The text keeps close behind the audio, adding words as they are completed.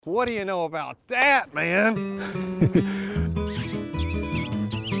What do you know about that, man?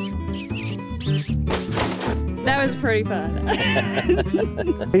 That was pretty fun.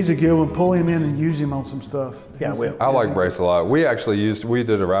 He's a good one. Pull him in and use him on some stuff. Yeah, I like Brace a lot. We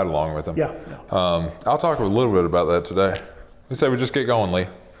did a ride along with him. Yeah. I'll talk a little bit about that today. We say we just get going, Lee.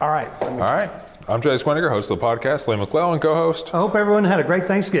 All right. All right. I'm Jay Swiniger, host of the podcast. Lee McClellan, co-host. I hope everyone had a great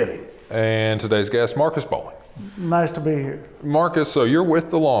Thanksgiving. And today's guest, Marcus Bowling. Nice to be here. Marcus, so you're with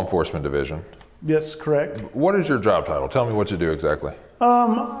the Law Enforcement Division. Yes, correct. What is your job title? Tell me what you do exactly.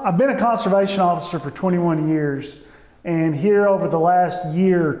 I've been a conservation officer for 21 years, and here over the last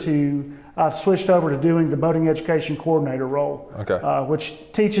year or two, I've switched over to doing the boating education coordinator role, which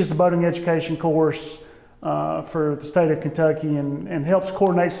teaches the boating education course for the state of Kentucky and helps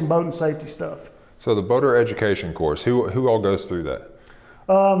coordinate some boating safety stuff. So the boater education course, who all goes through that?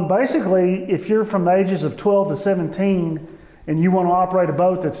 Basically, if you're from the ages of 12 to 17 and you want to operate a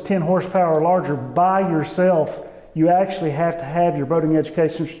boat that's 10 horsepower or larger by yourself, you actually have to have your boating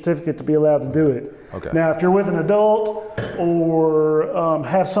education certificate to be allowed to do it. Okay. Now, if you're with an adult or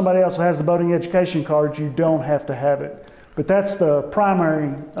have somebody else that has the boating education card, you don't have to have it. But that's the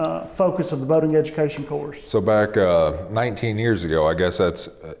primary focus of the boating education course. So back 19 years ago, I guess that's,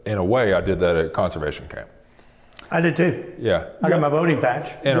 in a way, I did that at conservation camp. I did too. Yeah. I got my boating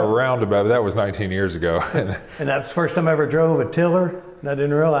patch. In a roundabout, that was 19 years ago. And that's the first time I ever drove a tiller, and I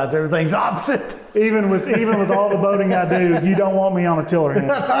didn't realize everything's opposite. Even with all the boating I do, you don't want me on a tiller hand.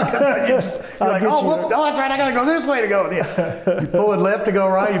 You're like, oh, that's right, I gotta go this way to go. Yeah. You pull it left to go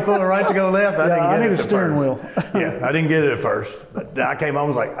right, you pull it right to go left. I need a steering wheel. Yeah, I didn't get it at first, but I came home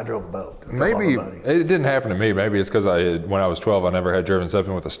and was like, I drove a boat. Maybe it didn't happen to me. Maybe it's because when I was 12, I never had driven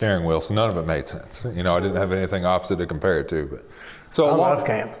something with a steering wheel, so none of it made sense. You know, I didn't have anything opposite to compare it to. But so I love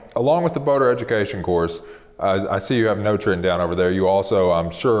camp. Along with the boater education course, I see you have notes written down over there. You also, I'm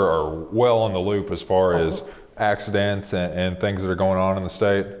sure, are well in the loop as far as accidents and things that are going on in the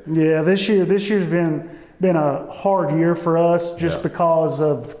state. Yeah, this year's been a hard year for us just because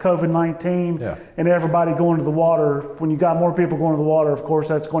of COVID-19 and everybody going to the water. When you got more people going to the water, of course,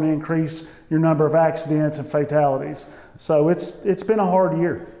 that's going to increase your number of accidents and fatalities. So it's been a hard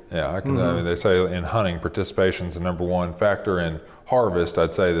year. Yeah, I mean, they say in hunting, participation is the number one factor. In harvest,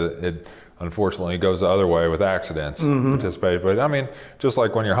 I'd say that it unfortunately goes the other way with accidents. Participate, but I mean, just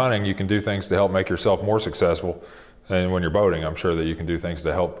like when you're hunting, you can do things to help make yourself more successful. And when you're boating, I'm sure that you can do things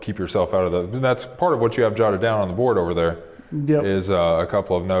to help keep yourself out of and that's part of what you have jotted down on the board over there. Is a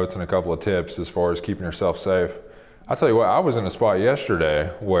couple of notes and a couple of tips as far as keeping yourself safe. I'll tell you what, I was in a spot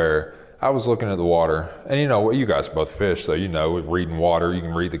yesterday where I was looking at the water, and you know, you guys both fish, so you know, with reading water, you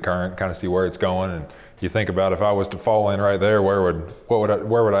can read the current, kind of see where it's going, and you think about if I was to fall in right there, where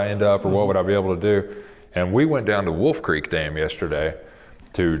would I end up, or what would I be able to do? And we went down to Wolf Creek Dam yesterday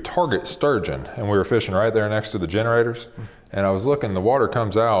to target sturgeon, and we were fishing right there next to the generators. And I was looking, the water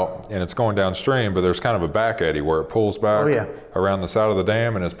comes out and it's going downstream, but there's kind of a back eddy where it pulls back around the side of the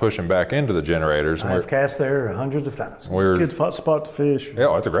dam and is pushing back into the generators. I've cast there hundreds of times. It's a good spot to fish.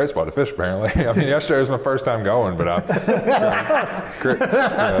 Yeah, it's a great spot to fish apparently. I mean, yesterday was my first time going, but after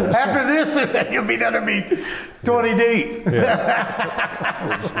this, you'll be down to be 20 deep.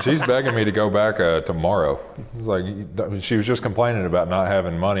 Yeah. She's begging me to go back tomorrow. It's like, she was just complaining about not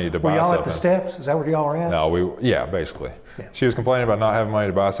having money to buy something. Were y'all at the steps? Is that where y'all are at? No, basically. Yeah. She was complaining about not having money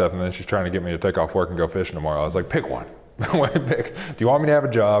to buy something, and then she's trying to get me to take off work and go fishing tomorrow. I was like, pick one. Do you want me to have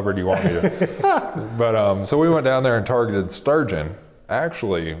a job, or do you want me to? But so we went down there and targeted sturgeon.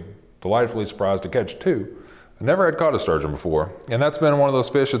 Actually, delightfully surprised to catch two. I never had caught a sturgeon before, and that's been one of those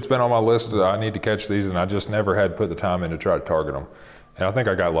fish that's been on my list that I need to catch these, and I just never had put the time in to try to target them. And I think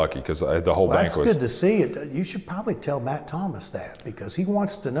I got lucky because the whole bank was. That's good to see it. You should probably tell Matt Thomas that, because he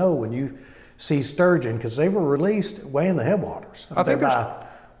wants to know when you see sturgeon, because they were released way in the headwaters. I think by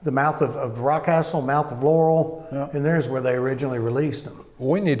the mouth of Rockcastle, mouth of Laurel, and there's where they originally released them.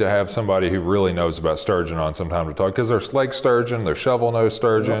 We need to have somebody who really knows about sturgeon on sometime to talk, because there's lake sturgeon, there's shovel-nosed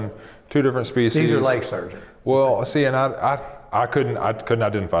sturgeon, two different species. These are lake sturgeon. Well, see, and I couldn't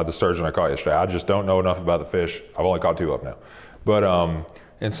identify the sturgeon I caught yesterday. I just don't know enough about the fish. I've only caught two of them now. But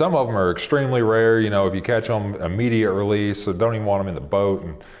and some of them are extremely rare. You know, if you catch them, immediate release, so don't even want them in the boat.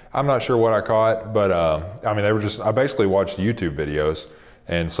 And I'm not sure what I caught, but I mean, I basically watched YouTube videos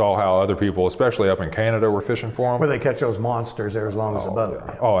and saw how other people, especially up in Canada, were fishing for them. Where they catch those monsters there as long as the boat.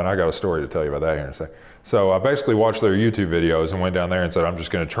 Yeah. Oh, and I got a story to tell you about that here in a second. So I basically watched their YouTube videos and went down there and said, I'm just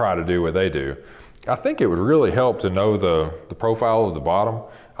going to try to do what they do. I think it would really help to know the profile of the bottom.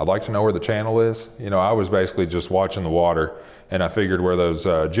 I'd like to know where the channel is. You know, I was basically just watching the water, and I figured where those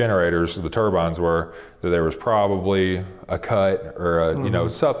generators, the turbines were, that there was probably a cut or you know,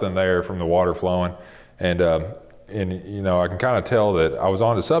 something there from the water flowing. And you know, I can kind of tell that I was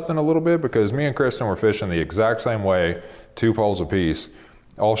onto something a little bit, because me and Kristen were fishing the exact same way, 2 poles apiece.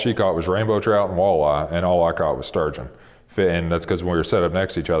 All she caught was rainbow trout and walleye, and all I caught was sturgeon. And that's because when we were set up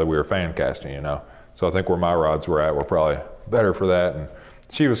next to each other, we were fan casting, you know. So I think where my rods were at were probably better for that. And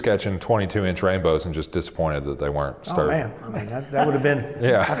she was catching 22-inch rainbows and just disappointed that they weren't sturgeon. Oh man, I mean that would have been.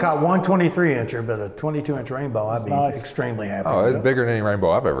 Yeah. I caught one 23-incher, but a 22-inch rainbow, I'd be extremely happy. Oh, it's bigger than any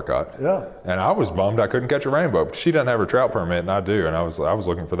rainbow I've ever caught. Yeah. And I was bummed I couldn't catch a rainbow, because she doesn't have her trout permit and I do, and I was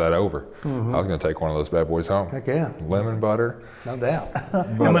looking for that over. I was going to take one of those bad boys home. Heck yeah. Lemon butter. No doubt.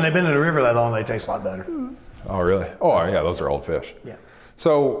 And when they've been in the river that long, they taste a lot better. Oh really? Oh yeah, those are old fish. Yeah.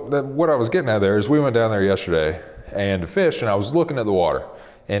 So what I was getting at there is we went down there yesterday and to fish, and I was looking at the water,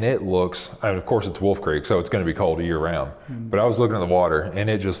 and it looks, I mean, of course it's Wolf Creek, so it's going to be cold year round, but I was looking at the water and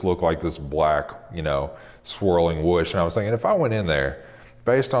it just looked like this black, you know, swirling whoosh. And I was thinking, if I went in there,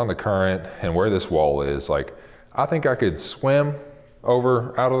 based on the current and where this wall is, like, I think I could swim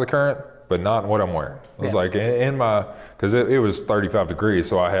over out of the current, but not in what I'm wearing. It was like in my, because it was 35 degrees,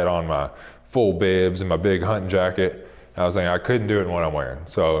 so I had on my full bibs and my big hunting jacket. I was thinking I couldn't do it in what I'm wearing.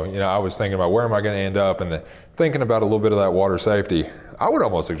 So, you know, I was thinking about where am I going to end up, and thinking about a little bit of that water safety. I would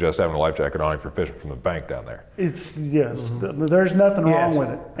almost suggest having a life jacket on if you're fishing from the bank down there. It's, yes, there's nothing wrong with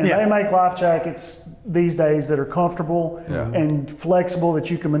it. And they make life jackets these days that are comfortable and flexible,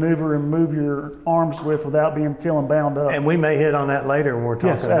 that you can maneuver and move your arms with without feeling bound up. And we may hit on that later when we're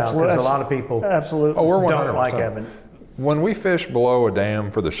talking about, because a lot of people don't like having. When we fish below a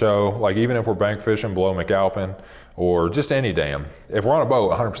dam for the show, like even if we're bank fishing below McAlpin or just any dam, if we're on a boat,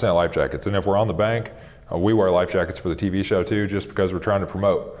 100% life jackets. And if we're on the bank, we wear life jackets for the TV show too, just because we're trying to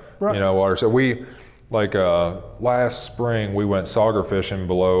promote, you know, water. So we, like last spring, we went sauger fishing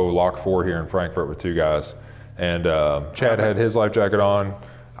below Lock 4 here in Frankfurt with 2 guys. And Chad had his life jacket on.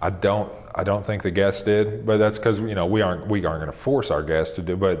 I don't think the guests did, but that's because, you know, we aren't going to force our guests to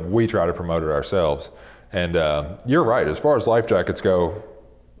do, but we try to promote it ourselves. And you're right, as far as life jackets go,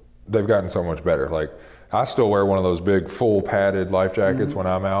 they've gotten so much better. Like, I still wear one of those big full padded life jackets when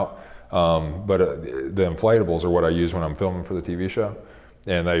I'm out, but the inflatables are what I use when I'm filming for the TV show,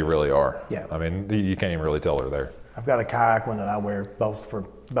 and they really are. Yeah. I mean, you can't even really tell they're there. I've got a kayak one that I wear both for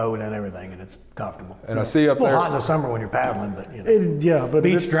boat and everything, and it's comfortable. And I see up there. A little hot in the summer when you're paddling, but you know. But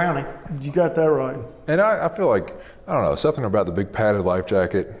beach drowning. You got that right. And I feel like, I don't know, something about the big padded life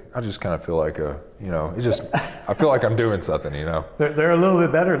jacket, I just kind of feel like you know, I feel like I'm doing something, you know. They're a little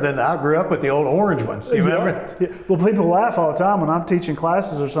bit better than I grew up with the old orange ones. Do you remember? Yeah. Well, people laugh all the time when I'm teaching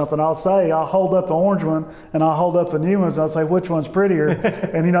classes or something. I'll hold up the orange one and I'll hold up the new ones. I'll say, which one's prettier?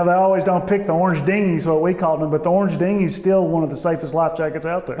 And you know, they always don't pick the orange dinghies, what we call them, but the orange dinghy is still one of the safest life jackets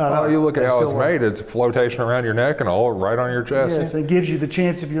out there. Oh, you look at how it's made. It's flotation around your neck and all right on your chest. Yes, it gives you the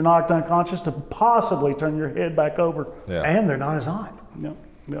chance, if you're knocked unconscious, to possibly turn your head back over. Yeah. And they're not as hot. Yep.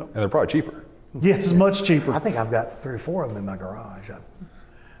 And they're probably cheaper. Yes, much cheaper. I think I've got 3 or 4 of them in my garage.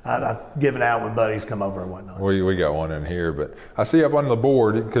 I've given out when buddies come over and whatnot. We got one in here, but I see up on the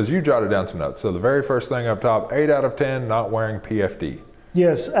board, because you jotted down some notes. So the very first thing up top, 8 out of 10 not wearing PFD.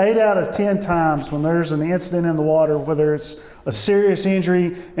 Yes, 8 out of 10 times when there's an incident in the water, whether it's a serious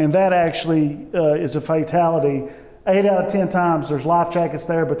injury, and that actually is a fatality, 8 out of 10 times there's life jackets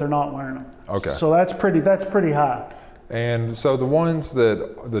there, but they're not wearing them. Okay. So that's pretty high. And so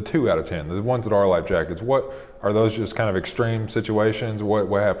the 2 out of 10, the ones that are life jackets, what are those? Just kind of extreme situations? What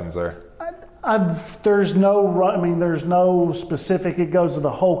happens there? There's no specific. It goes to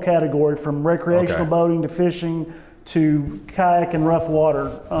the whole category, from recreational boating to fishing to kayak and rough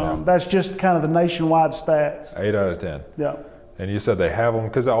water. That's just kind of the nationwide stats. 8 out of 10. Yeah. And you said they have them,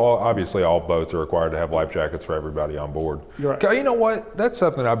 because obviously all boats are required to have life jackets for everybody on board. You're right. You know what? That's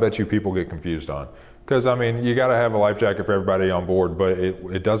something I bet you people get confused on. Because, I mean, you got to have a life jacket for everybody on board, but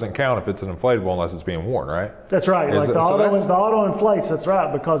it doesn't count if it's an inflatable unless it's being worn, right? That's right. The auto inflates, that's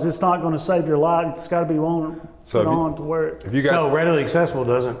right, because it's not going to save your life. It's got to be on to wear it. So readily accessible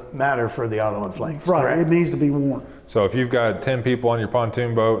doesn't matter for the auto inflates. Right, correct? It needs to be worn. So if you've got 10 people on your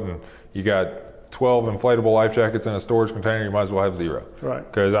pontoon boat and you got 12 inflatable life jackets in a storage container, you might as well have 0. Right.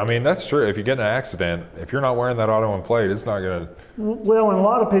 Because, I mean, that's true. If you get in an accident, if you're not wearing that auto inflate, it's not going to... Well, and a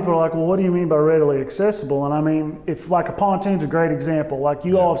lot of people are like, well, what do you mean by readily accessible? And I mean, if like a pontoon's a great example, like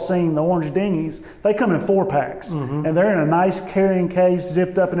you all have seen the orange dinghies, they come in 4-packs, and they're in a nice carrying case,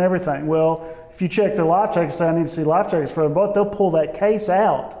 zipped up and everything. Well, if you check their life jackets, say, I need to see life jackets for them both, they'll pull that case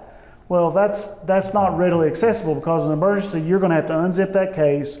out Well, that's not readily accessible because in an emergency, you're going to have to unzip that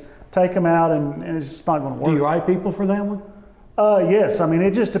case, take them out, and it's just not going to work. Do you write people for that one? Yes. I mean,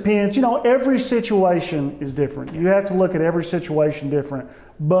 it just depends. You know, every situation is different. You have to look at every situation different.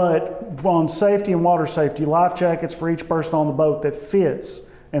 But on safety and water safety, life jackets for each person on the boat that fits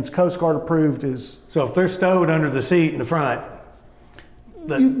and it's Coast Guard approved is. So if they're stowed under the seat in the front.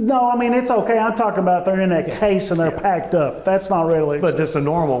 No, I mean, it's okay. I'm talking about if they're in that case and they're packed up. That's not readily accessible. But just a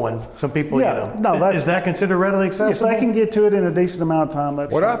normal one. Some people, is that considered readily accessible? If they can get to it in a decent amount of time,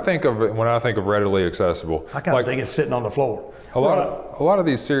 that's what fine. I think of it when I think of readily accessible. I kind of think it's sitting on the floor. A lot of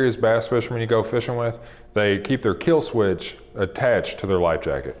these serious bass fishermen you go fishing with, they keep their kill switch attached to their life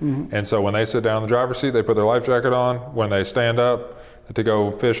jacket. And so when they sit down in the driver's seat, they put their life jacket on. When they stand up to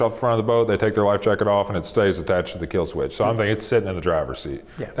go fish off the front of the boat, they take their life jacket off and it stays attached to the kill switch. So I'm thinking it's sitting in the driver's seat.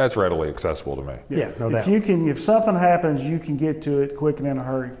 Yeah. That's readily accessible to me. Yeah, no doubt. If something happens, you can get to it quick and in a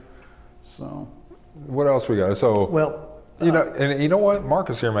hurry. So. What else we got? So you know what?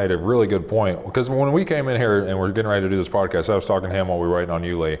 Marcus here made a really good point, because when we came in here and we're getting ready to do this podcast, I was talking to him while we were waiting on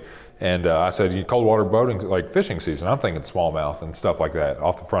you, Lee, and I said, cold water boating, like fishing season, I'm thinking smallmouth and stuff like that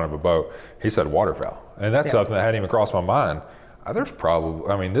off the front of a boat. He said waterfowl, and that's something that hadn't even crossed my mind. There's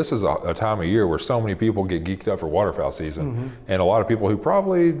probably, I mean, this is a time of year where so many people get geeked up for waterfowl season, and a lot of people who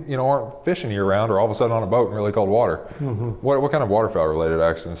probably, aren't fishing year round are all of a sudden on a boat in really cold water. What kind of waterfowl related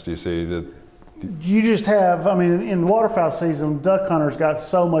accidents do you see? You just have, I mean, in waterfowl season, duck hunters got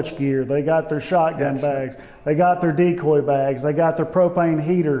so much gear. They got their shotgun bags, they got their decoy bags, they got their propane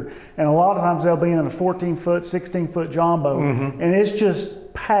heater, and a lot of times they'll be in a 14-foot, 16-foot John boat, and it's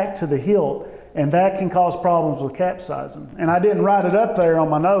just packed to the hilt. And that can cause problems with capsizing. And I didn't write it up there on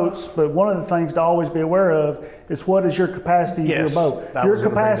my notes, but one of the things to always be aware of is what is your capacity of your boat. Your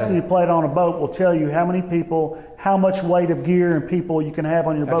capacity plate on a boat will tell you how many people, how much weight of gear and people you can have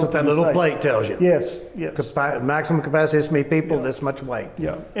on your boat. That's what that little plate tells you. Yes. Maximum capacity is this many people, this much weight.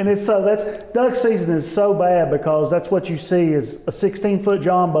 Yeah. And it's duck season is so bad because that's what you see is a 16-foot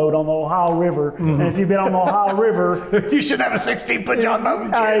John boat on the Ohio River. And if you've been on the Ohio River, you should have a 16-foot John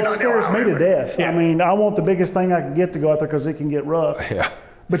boat. It scares me to death. Yeah. I mean, I want the biggest thing I can get to go out there because it can get rough. Yeah.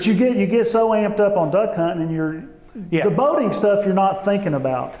 But you get so amped up on duck hunting and the boating stuff you're not thinking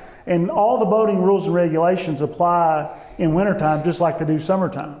about. And all the boating rules and regulations apply in wintertime just like they do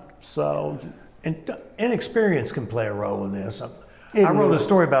summertime. So, and inexperience can play a role in this. I wrote a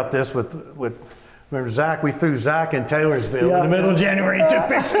story about this with remember Zach? We threw Zach in Taylorsville in the middle of January and took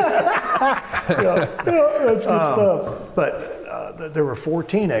pictures. That's good stuff. But there were 4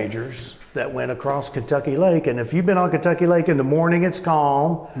 teenagers that went across Kentucky Lake, and if you've been on Kentucky Lake in the morning, it's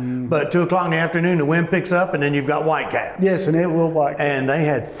calm, but 2 o'clock in the afternoon, the wind picks up, and then you've got whitecaps. Yes, and it will white. And they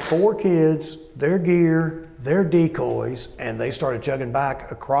had 4 kids, their gear, their decoys, and they started chugging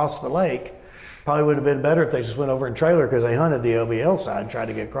back across the lake. Probably would have been better if they just went over in trailer because they hunted the LBL side and tried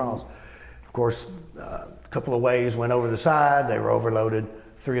to get across. Of course, a couple of waves went over the side. They were overloaded.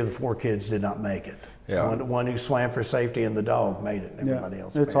 3 of the 4 kids did not make it. Yeah. One who swam for safety and the dog made it. Everybody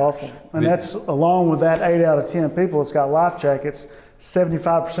else it's perished. awful. And that's along with that 8 out of 10 people that's got life jackets.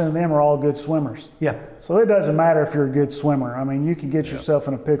 75% of them are all good swimmers. Yeah. So it doesn't matter if you're a good swimmer. I mean, you can get yourself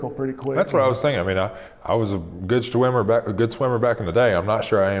in a pickle pretty quick. That's what I was thinking. I mean, I was a good swimmer back in the day. I'm not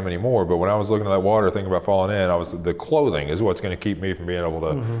sure I am anymore. But when I was looking at that water, thinking about falling in, the clothing is what's going to keep me from being able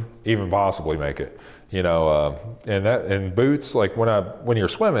to even possibly make it. And boots, like when you're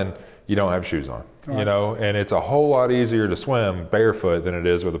swimming, you don't have shoes on. Right. And it's a whole lot easier to swim barefoot than it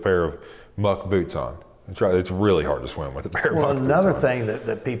is with a pair of muck boots on. It's really hard to swim with a pair of muck boots on. Another thing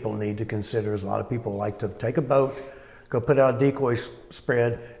that people need to consider is a lot of people like to take a boat, go put out a decoy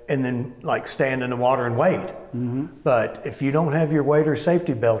spread, and then like stand in the water and wade. But if you don't have your wader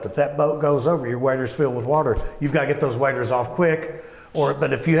safety belt, if that boat goes over, your wader's filled with water, you've got to get those waders off quick.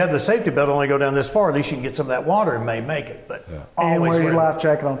 But if you have the safety belt, only go down this far, at least you can get some of that water and may make it. But and wear your life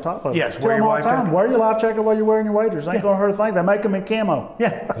jacket on top of it. Yes, tell them all the time, wear your life jacket while you're wearing your waders. Ain't going to hurt a thing. They make them in camo.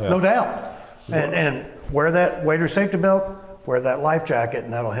 No doubt. And wear that wader safety belt, wear that life jacket,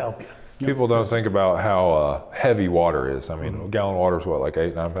 and that'll help you. People don't think about how heavy water is. I mean, a gallon of water is what, like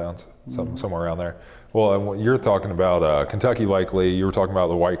 8-9 pounds? Somewhere around there. Well, and what you're talking about Kentucky Lake, Lee, you were talking about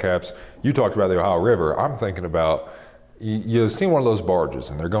the whitecaps. You talked about the Ohio River. I'm thinking about, you've seen one of those barges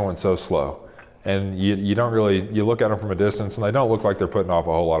and they're going so slow. And you don't really, you look at them from a distance and they don't look like they're putting off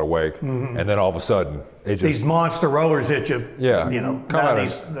a whole lot of wake. And then all of a sudden, these monster rollers hit you,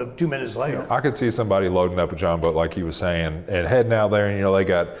 2 minutes later. I could see somebody loading up a John boat like he was saying and heading out there and they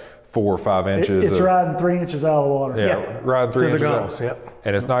got 4 or 5 inches. It's riding 3 inches out of the water. Riding 3 inches to the gunnels,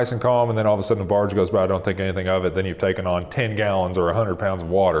 And it's nice and calm, and then all of a sudden the barge goes by, I don't think anything of it. Then you've taken on 10 gallons or 100 pounds of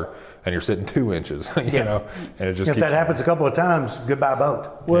water, and you're sitting 2 inches, you know, and it just If that happens a couple of times, goodbye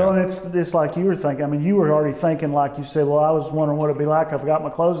boat. Well, and it's like you were thinking. I mean, you were already thinking, like you said, well, I was wondering what it'd be like if I got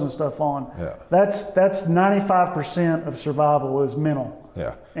my clothes and stuff on. Yeah. That's 95% of survival is mental.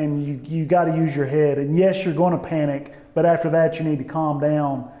 Yeah. And you got to use your head. And yes, you're going to panic, but after that, you need to calm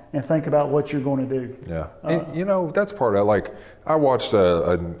down and think about what you're going to do. Yeah, and, you know, that's part of it. Like, I watched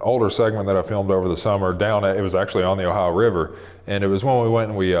an older segment that I filmed over the summer it was actually on the Ohio River, and it was when we went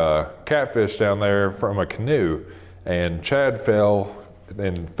and we catfished down there from a canoe, and Chad fell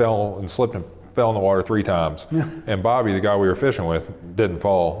and slipped and fell in the water 3 times, and Bobby, the guy we were fishing with, didn't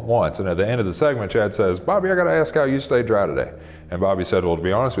fall once. And at the end of the segment, Chad says, "Bobby, I got to ask how you stayed dry today." And Bobby said, "Well, to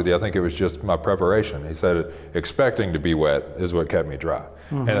be honest with you, I think it was just my preparation." He said, "Expecting to be wet is what kept me dry."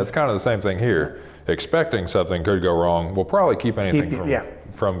 And it's kind of the same thing here. Expecting something could go wrong will probably keep anything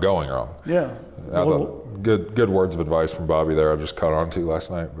from going wrong. Yeah. I thought good words of advice from Bobby there. I just caught on to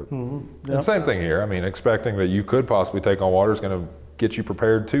last night. But and same thing here. I mean, expecting that you could possibly take on water is going to get you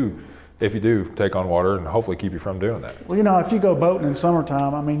prepared too, if you do take on water, and hopefully keep you from doing that. Well, you know, if you go boating in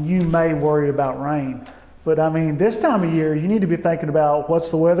summertime, I mean, you may worry about rain. But I mean, this time of year, you need to be thinking about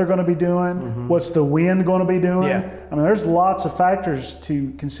what's the weather going to be doing, what's the wind going to be doing. Yeah. I mean, there's lots of factors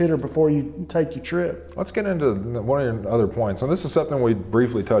to consider before you take your trip. Let's get into one of your other points, and this is something we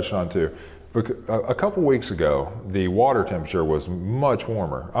briefly touched on too. A couple weeks ago, the water temperature was much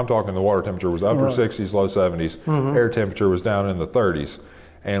warmer. I'm talking the water temperature was upper 60s, low 70s. Air temperature was down in the 30s.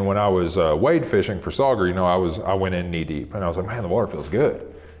 And when I was wade fishing for sauger, you know, I went in knee deep, and I was like, man, the water feels good.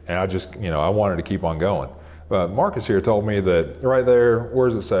 And I just, you know, I wanted to keep on going. But Marcus here told me that right there, where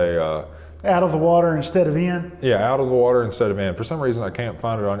does it say? Out of the water instead of in? Yeah, out of the water instead of in. For some reason, I can't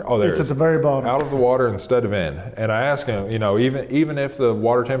find it on. Oh, there it's at the very bottom. Out of the water instead of in. And I asked him, you know, even if the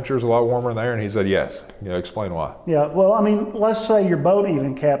water temperature is a lot warmer in there, and he said yes. You know, explain why. Yeah, well, I mean, let's say your boat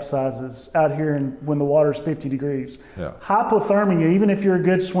even capsizes out here when the water's 50 degrees. Yeah. Hypothermia, even if you're a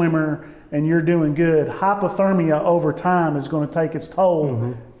good swimmer and you're doing good, hypothermia over time is going to take its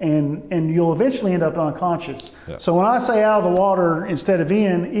toll, and you'll eventually end up unconscious. Yeah. So when I say out of the water instead of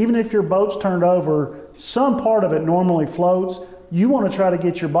in, even if your boat's turned over, some part of it normally floats. You want to try to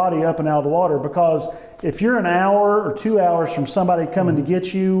get your body up and out of the water, because if you're an hour or 2 hours from somebody coming to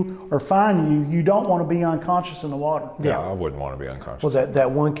get you or find you, you don't want to be unconscious in the water. Yeah, I wouldn't want to be unconscious. Well,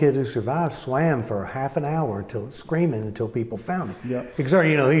 that one kid who survived swam for half an hour screaming until people found him. Yeah. Because,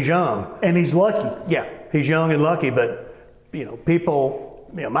 you know, he's young. And he's lucky. Yeah, he's young and lucky, but, you know, people,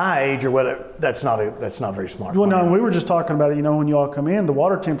 you know, my age or whatever, that's not very smart. Well, no, we were just talking about it, you know, when you all come in, the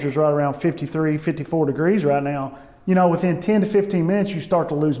water temperature's right around 53, 54 degrees right now. You know, within 10 to 15 minutes, you start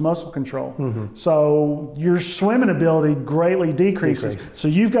to lose muscle control. So your swimming ability greatly decreases. So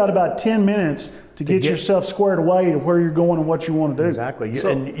you've got about 10 minutes to get yourself squared away to where you're going and what you want to do. Exactly.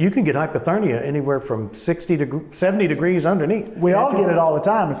 And you can get hypothermia anywhere from 70 degrees underneath. We all get it all the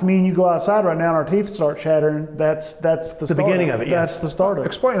time. If me and you go outside right now and our teeth start chattering, that's the beginning of it. Yeah. That's the start of it.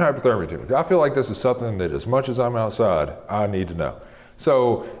 Explain hypothermia to me. I feel like this is something that, as much as I'm outside, I need to know.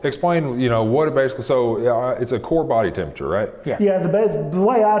 So explain, you know, what it basically, it's a core body temperature, right? Yeah. Yeah, the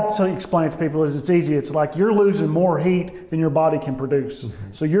way I explain it to people is it's easy. It's like you're losing more heat than your body can produce.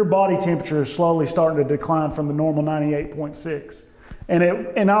 So your body temperature is slowly starting to decline from the normal 98.6.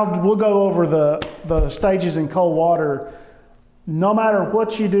 We'll go over the stages in cold water. No matter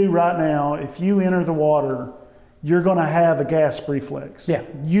what you do right now, if you enter the water, you're going to have a gasp reflex. Yeah.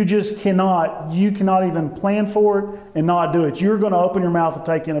 You cannot even plan for it and not do it. You're going to open your mouth and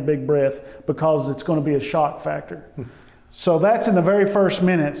take in a big breath because it's going to be a shock factor. So that's in the very first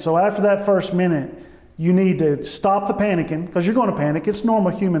minute. So after that first minute, you need to stop the panicking, because you're going to panic. It's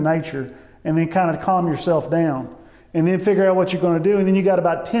normal human nature. And then kind of calm yourself down. And then figure out what you're going to do. And then you got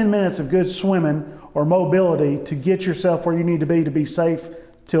about 10 minutes of good swimming or mobility to get yourself where you need to be safe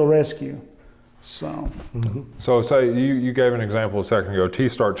till rescue. So say you gave an example a second ago,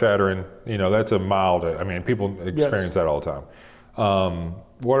 teeth start chattering, you know, that's a mild, I mean, people experience that all the time.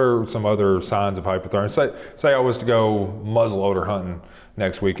 What are some other signs of hypothermia? Say I was to go muzzleloader hunting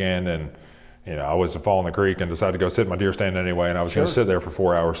next weekend, and you know, I was to fall in the creek and decided to go sit in my deer stand anyway, and I was going to sit there for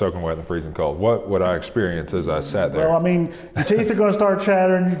 4 hours soaking wet and freezing cold. What would I experience as I sat there? Well, I mean, your teeth are going to start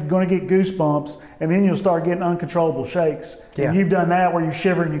chattering, you're going to get goosebumps, and then you'll start getting uncontrollable shakes. Yeah. And you've done that where you're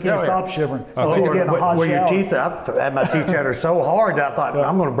shivering, you can't stop shivering. Your teeth, I've had my teeth chatter so hard that I thought,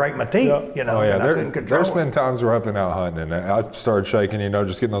 I'm going to break my teeth, you know, and I couldn't control it. There's been times where I've been out hunting and I started shaking, you know,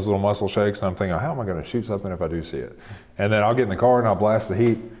 just getting those little muscle shakes, and I'm thinking, how am I going to shoot something if I do see it? And then I'll get in the car and I'll blast the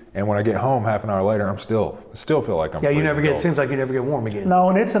heat, and when I get home half an hour later, I'm still feel like I'm. Yeah, you never get. cold. It seems like you never get warm again. No,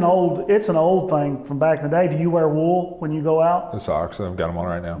 and it's an old thing from back in the day. Do you wear wool when you go out? The socks, I've got them on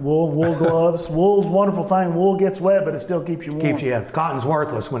right now. Wool gloves. Wool's a wonderful thing. Wool gets wet, but it still keeps you warm. Keeps you. Cotton's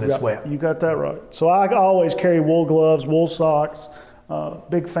worthless when it's wet. You got that right. So I always carry wool gloves, wool socks.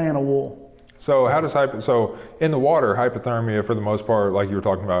 Big fan of wool. So how does so in the water, hypothermia for the most part, like you were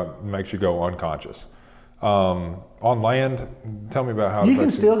talking about, makes you go unconscious. On land, tell me about how you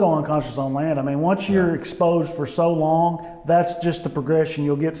can still go unconscious on land. I mean, once you're exposed for so long, that's just the progression.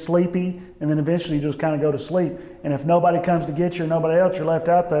 You'll get sleepy, and then eventually you just kind of go to sleep. And if nobody comes to get you or nobody else, you're left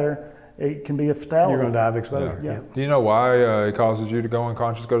out there, it can be a fatality. You're going to die of exposure. Yeah. Do you know why it causes you to go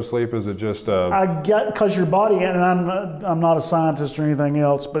unconscious, go to sleep? Is it just? Because your body, and I'm not a scientist or anything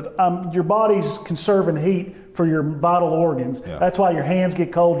else, but your body's conserving heat for your vital organs. Yeah. That's why your hands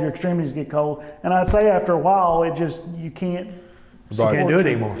get cold, your extremities get cold, and I'd say after a while, you can't. You can't do it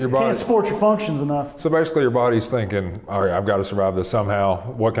anymore. You can't support your functions enough. So basically, your body's thinking, all right, I've got to survive this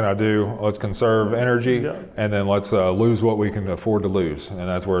somehow. What can I do? Let's conserve energy, and then let's lose what we can afford to lose, and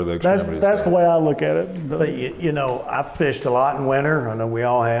that's where the extremities. That's the way I look at it. But you know, I've fished a lot in winter. I know we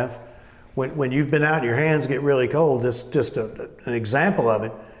all have. When you've been out, and your hands get really cold. This just an example of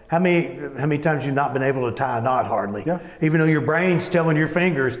it. How many times you've not been able to tie a knot hardly? Yeah. Even though your brain's telling your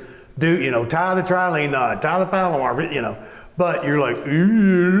fingers, tie the trilene knot, tie the Palomar, But you're like, It's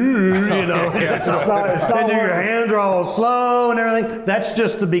not and your hands are all slow and everything. That's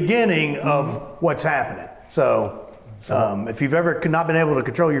just the beginning of what's happening. So if you've ever not been able to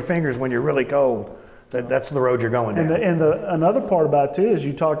control your fingers when you're really cold, that's the road you're going down. And another part about it too is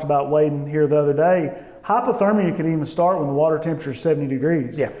you talked about wading here the other day. Hypothermia can even start when the water temperature is 70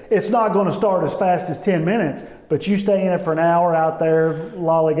 degrees. Yeah. It's not going to start as fast as 10 minutes, but you stay in it for an hour out there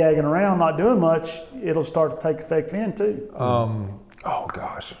lollygagging around, not doing much, it'll start to take effect then too. Oh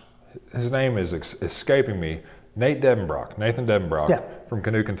gosh, his name is escaping me. Nathan Devenbrock from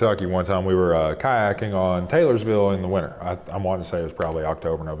Canoe, Kentucky. One time we were kayaking on Taylorsville in the winter. I'm wanting to say it was probably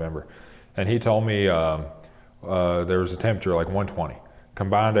October, November. And he told me there was a temperature like 120.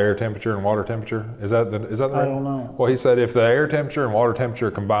 Combined air temperature and water temperature. Is that the right? I don't know. Well, he said if the air temperature and water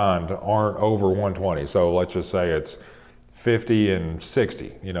temperature combined aren't over 120, so let's just say it's 50 and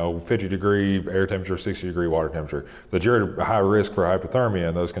 60, 50 degree air temperature, 60 degree water temperature, that you're at high risk for hypothermia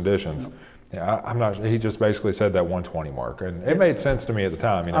in those conditions. Yeah, I'm not. He just basically said that 120 mark, and it made sense to me at the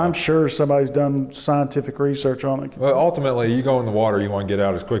time. I'm sure somebody's done scientific research on it. Well, ultimately, you go in the water, you want to get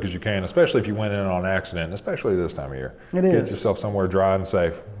out as quick as you can, especially if you went in on an accident, especially this time of year. It Get is. yourself somewhere dry and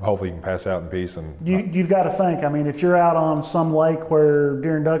safe. Hopefully, you can pass out in peace. And You've got to think. I mean, if you're out on some lake where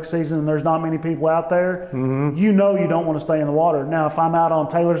during duck season and there's not many people out there, you don't want to stay in the water. Now, if I'm out on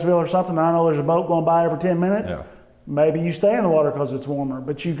Taylorsville or something, and I know there's a boat going by every 10 minutes. Yeah. Maybe you stay in the water because it's warmer,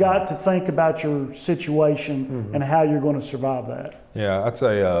 but you've got to think about your situation and how you're going to survive that. Yeah, I'd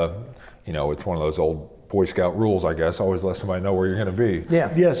say, it's one of those old Boy Scout rules, I guess. Always let somebody know where you're going to be.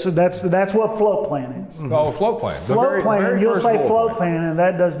 Yeah. Yes, so that's what float plan is. Oh, float plan. Float plan, you'll say float plan, and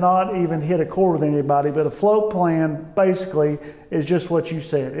that does not even hit a chord with anybody, but a float plan basically is just what you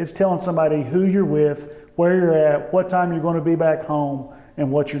said. It's telling somebody who you're with, where you're at, what time you're going to be back home, and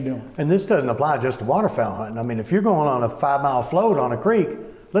what you're doing. And this doesn't apply just to waterfowl hunting. I mean, if you're going on a 5-mile float on a creek,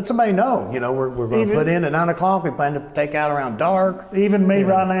 let somebody know. We're going to put in at 9 o'clock. We plan to take out around dark. Even me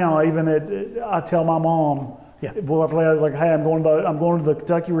right now, I tell my mom, well, like, hey, I'm going to the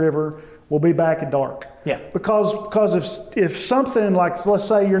Kentucky River. We'll be back at dark. Yeah. Because if something like, let's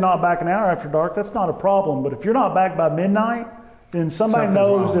say you're not back an hour after dark, that's not a problem. But if you're not back by midnight, then somebody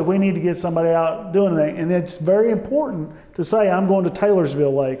knows that we need to get somebody out doing that. And it's very important to say, I'm going to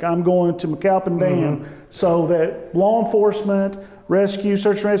Taylorsville Lake, I'm going to McAlpin Dam, so that law enforcement, rescue,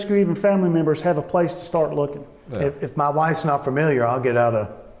 search and rescue, even family members have a place to start looking. Yeah. If my wife's not familiar, I'll get out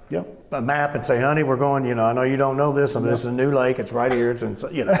a map and say, honey, we're going, I know you don't know this, and this is a new lake, it's right here, I'm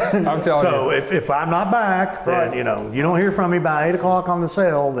telling you. If I'm not back, then, you don't hear from me by 8 o'clock on the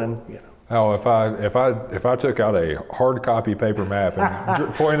cell, then, Oh, if I took out a hard copy paper map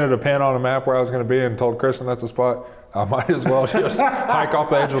and pointed a pen on a map where I was going to be and told Kristen that's the spot, I might as well just hike off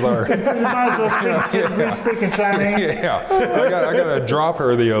the edge of the earth. You might as well speak in Chinese. Yeah, I got to drop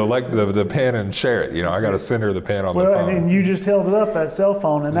her the pen and share it. I got to send her the pen on the phone. Well, and you just held it up, that cell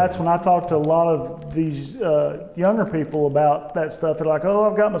phone, and that's when I talk to a lot of these younger people about that stuff. They're like,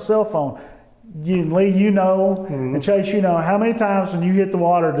 oh, I've got my cell phone. Lee, and Chase, how many times when you hit the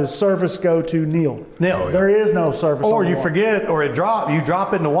water does service go to nil? Nil. There is no service. Or you forget, or you drop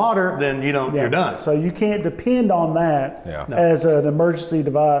it in the water, then you're done. So you can't depend on that as an emergency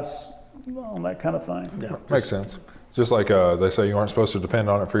device on that kind of thing. Yeah. Makes sense. Just like they say you aren't supposed to depend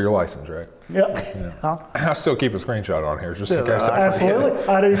on it for your license, right? Yep. I still keep a screenshot on here just in case I Absolutely.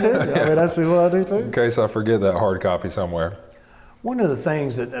 I do too. I mean, that's what I do too. in case I forget that hard copy somewhere. One of the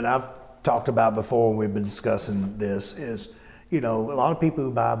things that I've talked about before when we've been discussing this is, a lot of people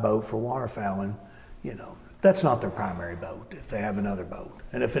who buy a boat for waterfowling, that's not their primary boat if they have another boat.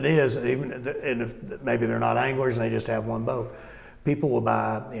 And if it is, and if maybe they're not anglers and they just have one boat, people will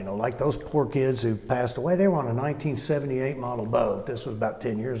buy, like those poor kids who passed away, they were on a 1978 model boat. This was about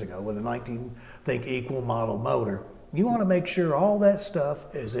 10 years ago with a equal model motor. You want to make sure all that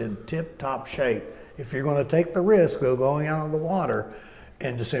stuff is in tip-top shape if you're going to take the risk of going out on the water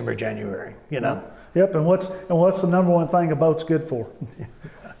in December, January, Yep, and what's the number one thing a boat's good for?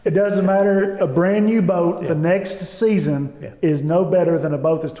 It doesn't matter, a brand new boat, the next season is no better than a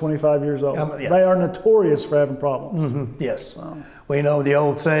boat that's 25 years old. They are notorious for having problems. Mm-hmm. Yes. Well, the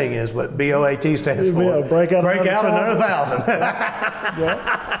old saying is what BOAT stands for. Break out another 1,000.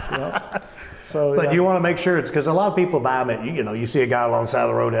 Yep. So, but you want to make sure it's, because a lot of people buy them you see a guy alongside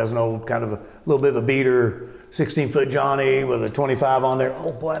the road has an old kind of a little bit of a beater, 16-foot Johnny with a 25 on there.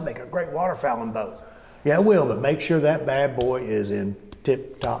 Oh boy, that'd make a great waterfowling boat. Yeah, it will, but make sure that bad boy is in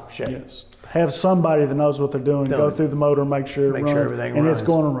tip-top shape. Yes. Have somebody that knows what they're doing. Go through the motor, make sure it runs, everything and runs. It's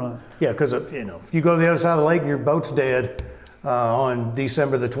going to run. Yeah, because if you go to the other side of the lake and your boat's dead on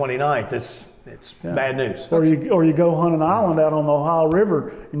December the 29th, it's bad news. Or you go hunt an island out on the Ohio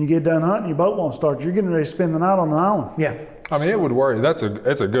River and you get done hunting, your boat won't start. You're getting ready to spend the night on an island. Yeah. I mean, it would worry. That's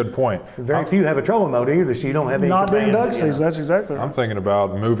a good point. Very few have a trolling motor either, so you don't have any not during commands. duck season. That's exactly right. I'm thinking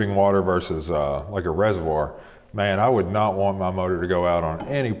about moving water versus like a reservoir. Man, I would not want my motor to go out on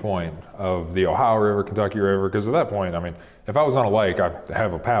any point of the Ohio River, Kentucky River, because at that point, I mean, if I was on a lake, I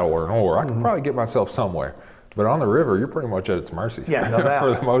have a paddle or an oar, I could probably get myself somewhere. But on the river, you're pretty much at its mercy. Yeah, no doubt.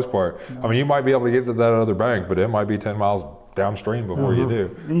 For the most part. I mean, you might be able to get to that other bank, but it might be 10 miles downstream before you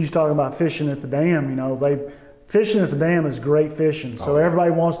do. And you was talking about fishing at the dam. Fishing at the dam is great fishing. So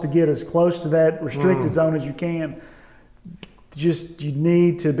everybody wants to get as close to that restricted zone as you can. You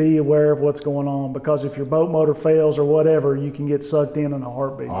need to be aware of what's going on, because if your boat motor fails or whatever, you can get sucked in a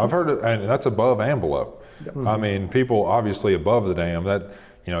heartbeat. I've heard it, and that's above and below. I mean, people obviously above the dam, that,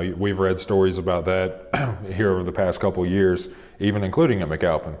 we've read stories about that here over the past couple of years, even including at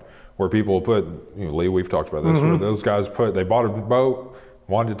McAlpin, where people put, Lee, we've talked about this, where those guys they bought a boat,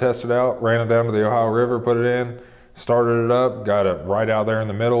 wanted to test it out, ran it down to the Ohio River, put it in, started it up, got it right out there in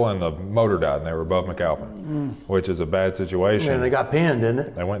the middle, and the motor died, and they were above McAlpin, which is a bad situation. And they got pinned, didn't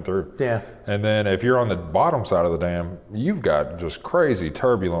it? They went through. Yeah. And then if you're on the bottom side of the dam, you've got just crazy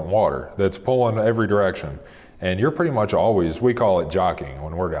turbulent water that's pulling every direction. And you're pretty much always, we call it jockeying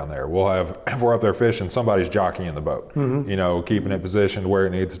when we're down there. We'll have, if we're up there fishing, somebody's jockeying the boat, keeping it positioned where it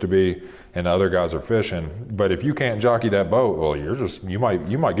needs to be, and the other guys are fishing. But if you can't jockey that boat, well, you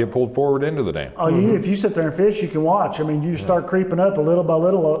might get pulled forward into the dam. If you sit there and fish, you can watch. I mean, you start creeping up a little by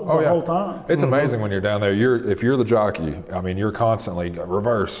little the whole time. It's amazing when you're down there. If you're the jockey, I mean, you're constantly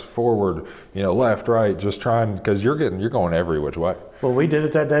reverse, forward, left, right, just trying, because you're going every which way. Well, we did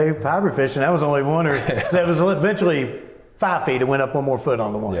it that day, fiber fishing. That was only one, that was eventually 5 feet. It went up one more foot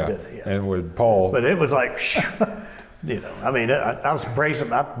on the one, didn't it? Yeah. And with Paul. But it was like, I was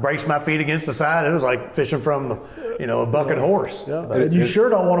I braced my feet against the side. It was like fishing from, a bucket horse. Yeah. But you sure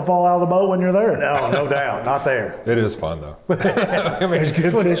don't want to fall out of the boat when you're there. No doubt. Not there. It is fun, though. I mean, it's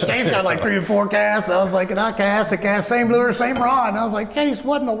good fishing. Chase got like 3 or 4 casts. I was like, and I cast, same lure, same rod. And I was like, Chase,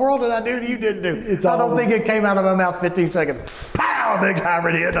 what in the world did I do that you didn't do? I don't think it came out of my mouth 15 seconds. Pow! Big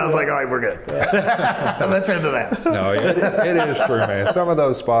hybrid hit. And I was like, all right, we're good. Let's end that. No, it is true, man. Some of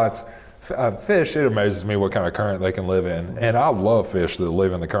those spots, fish, it amazes me what kind of current they can live in. And I love fish that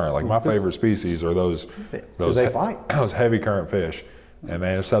live in the current. Like, my favorite species are those they fight. Those heavy current fish. And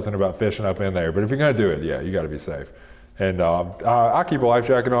man, there's something about fishing up in there. But if you're going to do it, you got to be safe. And I keep a life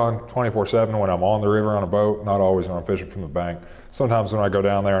jacket on 24/7 when I'm on the river on a boat, not always when I'm fishing from the bank. Sometimes when I go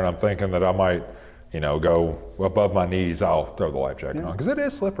down there and I'm thinking that I might, go above my knees, I'll throw the life jacket on, because it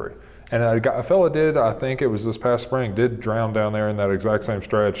is slippery. And a fella did, I think it was this past spring, did drown down there in that exact same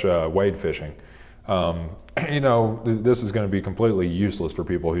stretch, wade fishing. This is going to be completely useless for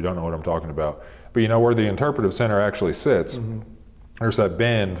people who don't know what I'm talking about. But where the interpretive center actually sits, there's that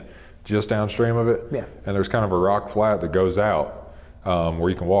bend just downstream of it. Yeah. And there's kind of a rock flat that goes out where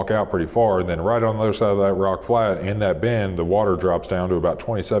you can walk out pretty far. And then right on the other side of that rock flat, in that bend, the water drops down to about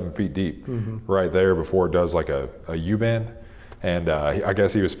 27 feet deep right there before it does like a U-bend. And I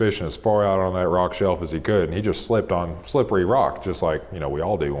guess he was fishing as far out on that rock shelf as he could, and he just slipped on slippery rock, just like we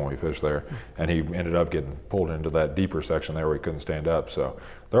all do when we fish there. And he ended up getting pulled into that deeper section there where he couldn't stand up. So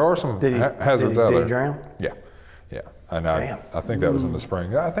there are some hazards out there. Did he drown? Yeah. Yeah, and I think that was in the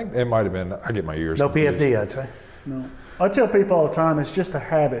spring. I think it might have been. I get my years. No confused. PFD, I'd say. No. I tell people all the time, it's just a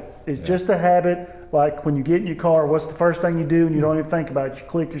habit. It's just a habit. Like when you get in your car, what's the first thing you do and you don't even think about it? You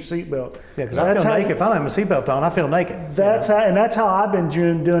click your seatbelt. Yeah, because I feel naked. If I don't have my seatbelt on, I feel naked. That's how I've been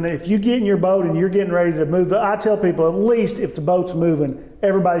doing it. If you get in your boat and you're getting ready to move, I tell people at least if the boat's moving,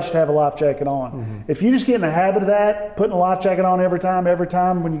 everybody should have a life jacket on. Mm-hmm. If you just get in the habit of that, putting a life jacket on every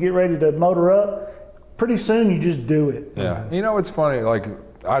time when you get ready to motor up, pretty soon you just do it. Yeah, you know, it's funny, like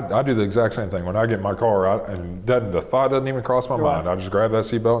I do the exact same thing. When I get in my car, the thought doesn't even cross my mind. I just grab that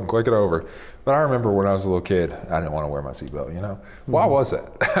seatbelt and click it over. But I remember when I was a little kid, I didn't want to wear my seatbelt, you know? Why was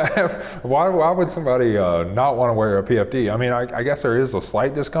that? Why would somebody not want to wear a PFD? I mean, I guess there is a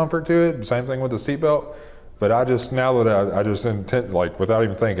slight discomfort to it. Same thing with the seatbelt. But now that I just intend, like without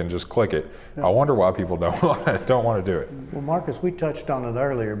even thinking, just click it. Yeah. I wonder why people don't want to do it. Well, Marcus, we touched on it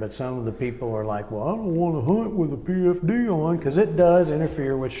earlier, but some of the people are like, well, I don't want to hunt with a PFD on because it does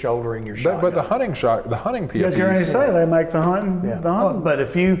interfere with shouldering your shotgun. But the hunting PFDs. I was going to say they make the hunting. Yeah. The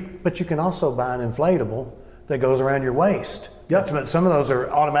hunting. But you can also buy an inflatable that goes around your waist. Yep. But some of those are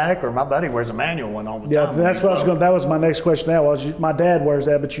automatic, or my buddy wears a manual one all the time. Yeah, that's what I was going. That was my next question. My dad wears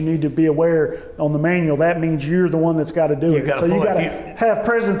that, but you need to be aware on the manual. That means you're the one that's got to do it. So you got to have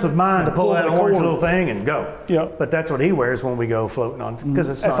presence of mind to pull that orange little thing and go. Yeah. But that's what he wears when we go floating on. Because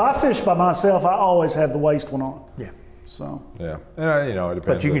it's if I fish by myself, I always have the waist one on. Yeah. So. Yeah, and it depends.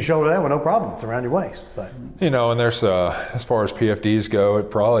 But you can shoulder that with no problem. It's around your waist. But and there's as far as PFDs go,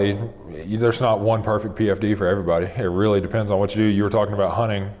 there's not one perfect PFD for everybody. It really depends on what you do. You were talking about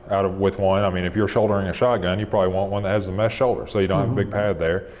hunting with one. I mean, if you're shouldering a shotgun, you probably want one that has the mesh shoulder, so you don't have a big pad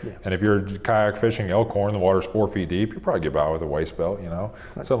there. Yeah. And if you're kayak fishing Elkhorn, the water's 4 feet deep, you probably get by with a waist belt,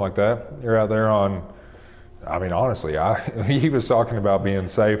 something like that. You're out there on. I mean, honestly, he was talking about being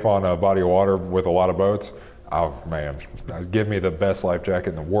safe on a body of water with a lot of boats. Oh man, give me the best life jacket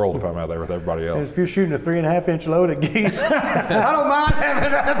in the world if I'm out there with everybody else. If you're shooting a 3.5-inch load at geese, I don't mind having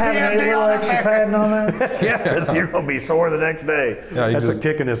that PFD on extra padding on there. Yeah, because you're gonna be sore the next day. Yeah, that's a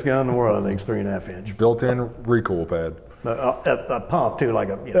kickinest gun in the world. I think it's 3.5-inch. Built-in recoil pad. A pump too, like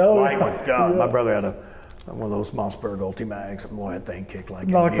a light one. God, my brother had one of those Mossberg Ultimags. Boy, that thing kicked like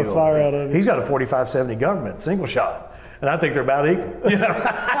knocked the fire out of it. He's got a 45-70 government single shot. And I think they're about equal.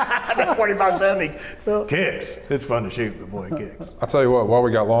 That 45-70 kicks. It's fun to shoot, but boy, it kicks. I'll tell you what, while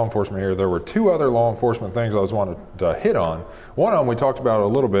we got law enforcement here, there were 2 other law enforcement things I was wanting to hit on. One of them we talked about a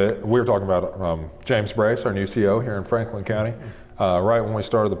little bit. We were talking about James Brace, our new CO here in Franklin County, right when we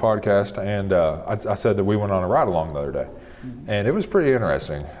started the podcast. And I said that we went on a ride along the other day. And it was pretty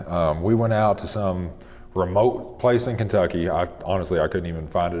interesting. We went out to some remote place in Kentucky. Honestly, I couldn't even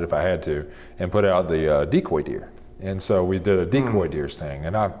find it if I had to, and put out the decoy deer. And so we did a decoy deer sting.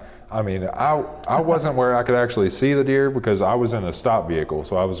 And I mean, I wasn't where I could actually see the deer because I was in a stop vehicle.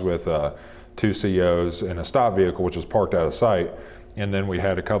 So I was with 2 COs in a stop vehicle, which was parked out of sight. And then we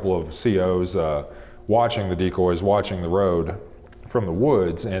had a couple of COs watching the decoys, watching the road from the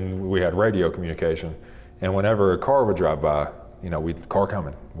woods, and we had radio communication. And whenever a car would drive by, car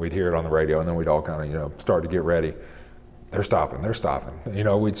coming, we'd hear it on the radio, and then we'd all kind of, start to get ready. They're stopping.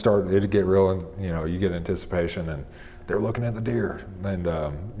 It'd get real, and you get anticipation, and they're looking at the deer, and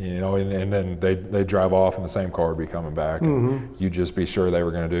and then they drive off, and the same car would be coming back. And you'd just be sure they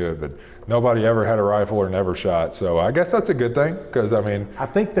were going to do it, but nobody ever had a rifle or never shot. So I guess that's a good thing, because I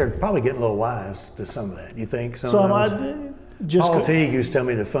think they're probably getting a little wise to some of that. You think? Paul Teague used to tell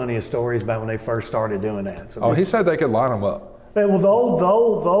me the funniest stories about when they first started doing that. So he said they could line them up. Well, the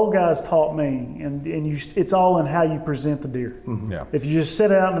old guys taught me, and it's all in how you present the deer. Mm-hmm. Yeah. If you just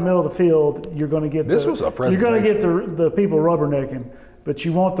sit out in the middle of the field, you're going to get was a presentation. You're going to get the people rubbernecking. But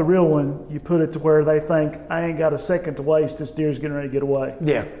you want the real one, you put it to where they think, I ain't got a second to waste, this deer's getting ready to get away.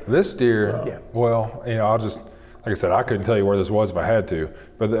 Yeah. This deer, well, I'll just, like I said, I couldn't tell you where this was if I had to.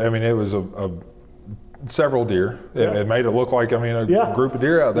 But it was several deer. It made it look like, a group of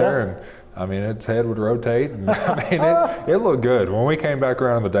deer out there. And its head would rotate, and it looked good. When we came back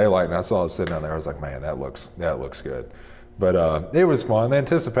around in the daylight and I saw it sitting down there, I was like, man, that looks good. But it was fun. The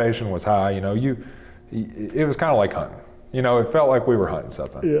anticipation was high. It was kind of like hunting. It felt like we were hunting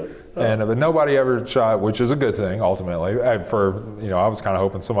something. Yeah. But nobody ever shot, which is a good thing ultimately. I was kind of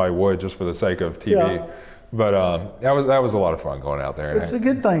hoping somebody would, just for the sake of TV. Yeah. But that was a lot of fun going out there. It's a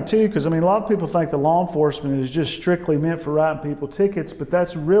good thing too, because a lot of people think the law enforcement is just strictly meant for writing people tickets, but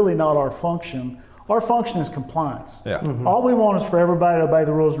that's really not our function. Our function is compliance. Yeah. Mm-hmm. All we want is for everybody to obey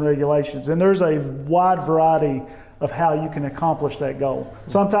the rules and regulations, and there's a wide variety of how you can accomplish that goal.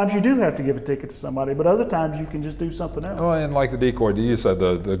 Sometimes you do have to give a ticket to somebody, but other times you can just do something else. Well, and like the decoy, you said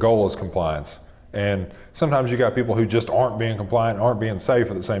the goal is compliance. And sometimes you got people who just aren't being compliant, aren't being safe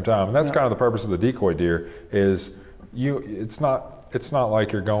at the same time. And that's kind of the purpose of the decoy deer is it's not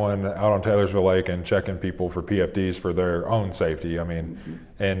like you're going out on Taylorsville Lake and checking people for PFDs for their own safety. I mean,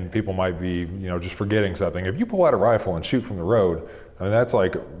 and people might be, just forgetting something. If you pull out a rifle and shoot from the road, I mean, that's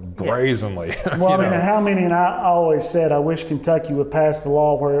like brazenly. Well, and how many, and I always said I wish Kentucky would pass the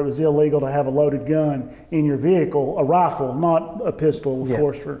law where it was illegal to have a loaded gun in your vehicle, a rifle, not a pistol, of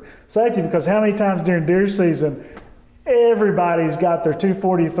course, for safety, because how many times during deer season, everybody's got their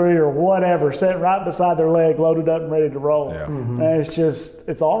 243 or whatever set right beside their leg, loaded up and ready to roll. Yeah. And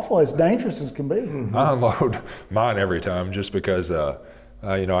it's awful. It's dangerous as can be. I unload mine every time just because, I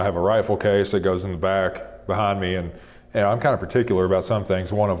have a rifle case that goes in the back behind me, and I'm kind of particular about some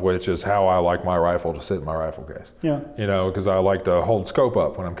things, one of which is how I like my rifle to sit in my rifle case. Yeah. Because I like to hold scope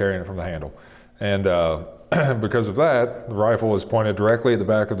up when I'm carrying it from the handle. And because of that, the rifle is pointed directly at the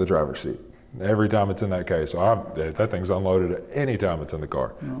back of the driver's seat every time it's in that case. So that thing's unloaded at any time it's in the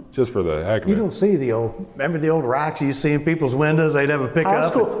car, just for the heck of it. You don't see remember the old racks you see in people's windows? They'd have a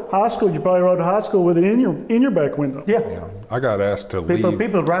pickup. High school, you probably rode to high school with it in your back window. Yeah. I got asked to leave.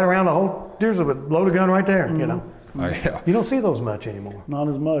 People ride around the whole, there's a loaded gun right there, Yeah. You don't see those much anymore. Not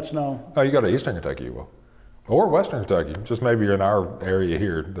as much, no. Oh, you go to Eastern Kentucky, you will. Or Western Kentucky. Just maybe in our area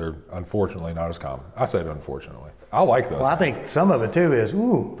here, they're unfortunately not as common. I said unfortunately. I like those. Well, I think some of it too is,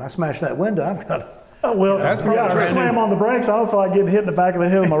 if I smash that window, I've got Oh, well, That's I slam on the brakes. I don't feel like getting hit in the back of the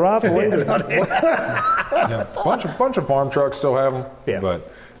head with my rifle either. Bunch of farm trucks still have them. Yeah.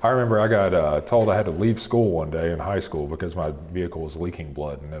 But I remember I got told I had to leave school one day in high school because my vehicle was leaking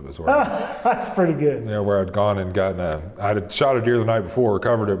blood, and it was where That's pretty good. where I'd gone and I had shot a deer the night before,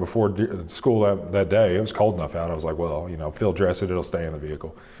 recovered it before school that day. It was cold enough out. I was like, well, field dress it, it'll stay in the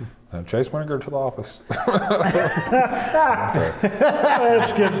vehicle. Chase Winninger to the office.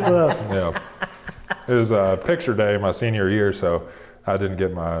 That's good stuff. Yeah. It was picture day my senior year, so I didn't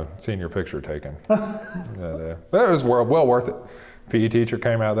get my senior picture taken. But it was well worth it. PE teacher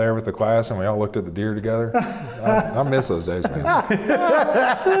came out there with the class, and we all looked at the deer together. I miss those days, man.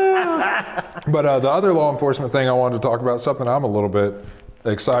 But the other law enforcement thing I wanted to talk about, something I'm a little bit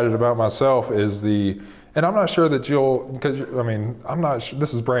excited about myself, is and I'm not sure that I'm not sure,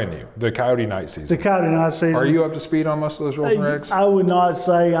 this is brand new, the coyote night season. The coyote night season. Are you up to speed on most of those rules and regs? I would not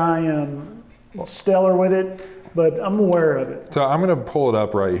say I am stellar with it, but I'm aware of it. So I'm going to pull it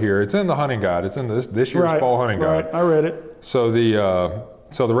up right here. It's in the hunting guide. It's in this year's fall hunting guide. Right, I read it. So the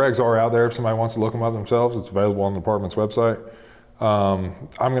regs are out there if somebody wants to look them up themselves. It's available on the department's website. I'm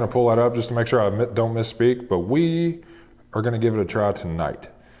going to pull that up just to make sure I don't misspeak, but we are going to give it a try tonight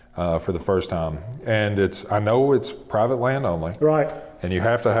for the first time. And I know it's private land only. Right. And you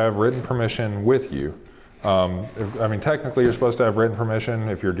have to have written permission with you. Technically you're supposed to have written permission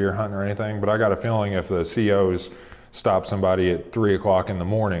if you're deer hunting or anything, but I got a feeling if the COs stop somebody at 3 o'clock in the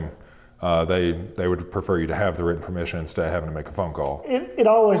morning, they would prefer you to have the written permission instead of having to make a phone call. It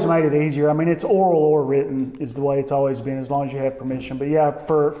always made it easier. I mean, it's oral or written is the way it's always been, as long as you have permission. But yeah,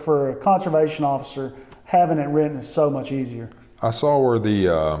 for a conservation officer, having it written is so much easier. I saw where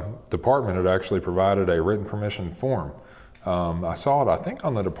the department had actually provided a written permission form. I saw it, I think,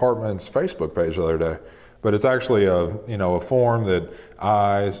 on the department's Facebook page the other day. But it's actually a form that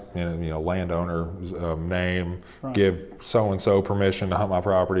landowner's name, right. give so-and-so permission to hunt my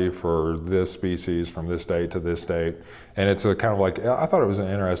property for this species from this state to this state. And it's a kind of like, I thought it was an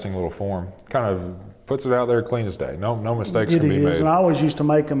interesting little form. Kind of puts it out there clean as day. No mistakes can be made. And I always used to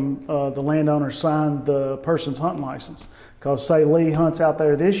make them, the landowner sign the person's hunting license. Because say Lee hunts out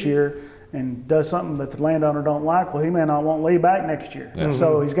there this year and does something that the landowner don't like, well, he may not want Lee back next year. Yeah.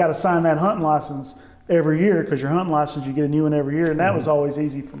 So he's got to sign that hunting license every year, because your hunting license, you get a new one every year, and that was always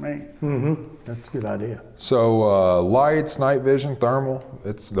easy for me. Mm-hmm. That's a good idea. So lights, night vision, thermal,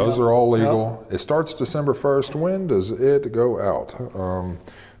 those are all legal. Yep. It starts December 1st. When does it go out?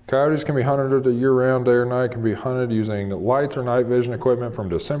 Coyotes can be hunted year-round, day or night, can be hunted using lights or night vision equipment from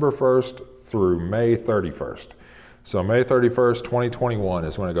December 1st through May 31st. So May 31st, 2021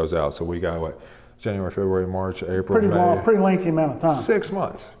 is when it goes out. So we got January, February, March, April, May. Pretty lengthy amount of time. 6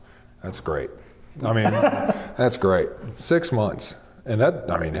 months. That's great. That's great. 6 months. And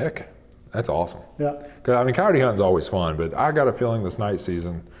that's awesome. Yeah. Because, coyote hunting's always fun, but I got a feeling this night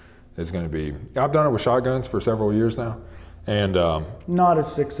season is going to be, I've done it with shotguns for several years now. And not as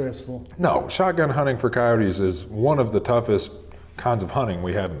successful. No, shotgun hunting for coyotes is one of the toughest kinds of hunting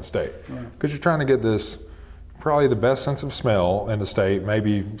we have in the state. Because you're trying to get this, probably the best sense of smell in the state,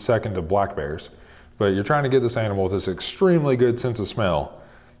 maybe second to black bears. But you're trying to get this animal with this extremely good sense of smell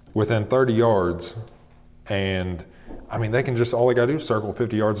within 30 yards, and I mean, they can just, all they got to do is circle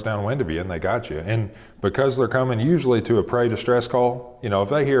 50 yards downwind of you and they got you. And because they're coming usually to a prey distress call, you know, if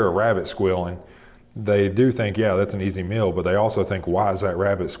they hear a rabbit squealing, they do think, yeah, that's an easy meal, but they also think, why is that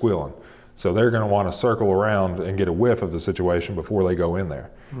rabbit squealing? So they're going to want to circle around and get a whiff of the situation before they go in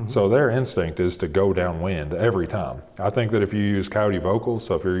there. So their instinct is to go downwind every time. I think that if you use coyote vocals,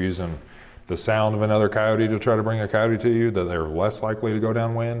 so if you're using the sound of another coyote to try to bring a coyote to you, that they're less likely to go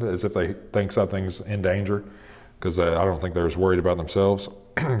downwind, as if they think something's in danger, because I don't think they're as worried about themselves.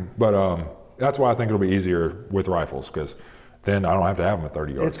 But that's why I think it'll be easier with rifles, because then I don't have to have them at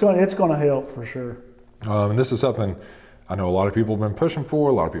 30 yards. It's going to help for sure. And this is something I know a lot of people have been pushing for,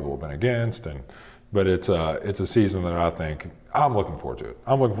 a lot of people have been against, but it's a season that I think I'm looking forward to it.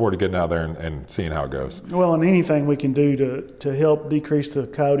 I'm looking forward to getting out there and seeing how it goes. Well, and anything we can do to help decrease the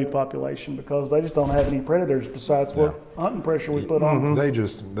coyote population, because they just don't have any predators besides what hunting pressure we put on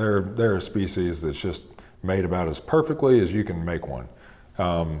them. They're a species that's just made about as perfectly as you can make one.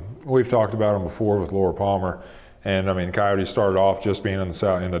 We've talked about them before with Laura Palmer, and I mean, coyotes started off just being in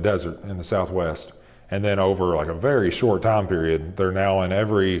the desert in the Southwest. And then over like a very short time period, they're now in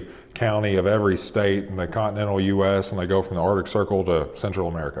every county of every state in the continental U.S. and they go from the Arctic Circle to Central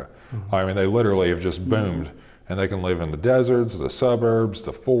America. I mean, they literally have just boomed, and they can live in the deserts, the suburbs,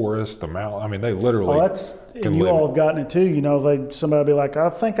 the forest, the mountain. I mean, they literally. Well, and you all have gotten it too. You know, somebody be like, I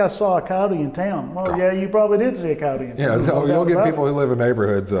think I saw a coyote in town. Well, yeah, you probably did see a coyote in town. Yeah, so you'll get people who live in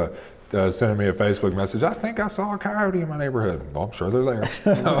neighborhoods sending me a Facebook message. I think I saw a coyote in my neighborhood. Well, I'm sure they're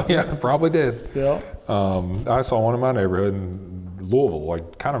there. So, yeah, probably did. Yeah. I saw one in my neighborhood in Louisville,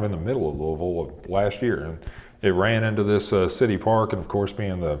 like kind of in the middle of Louisville last year, and it ran into this city park. And of course,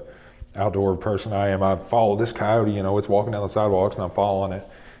 being the outdoor person I am, I follow this coyote. You know, it's walking down the sidewalks, and I'm following it.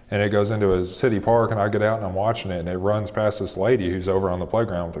 And it goes into a city park, and I get out and I'm watching it, and it runs past this lady who's over on the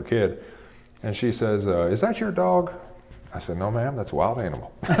playground with her kid, and she says, "Is that your dog?" I said, "No, ma'am, that's a wild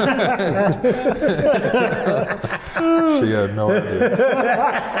animal." She had no idea.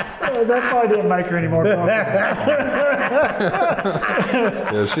 That probably didn't make her any more comfortable.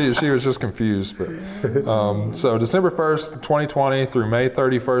 Yeah, she was just confused. But so December 1st, 2020 through May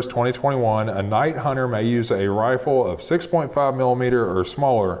 31st, 2021, a night hunter may use a rifle of 6.5 millimeter or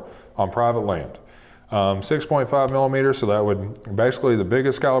smaller on private land. 6.5 millimeter, so that would basically the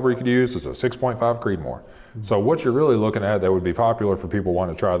biggest caliber you could use is a 6.5 Creedmoor. So what you're really looking at that would be popular for people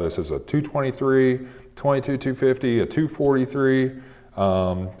wanting to try this is a 223, 22-250, a 243.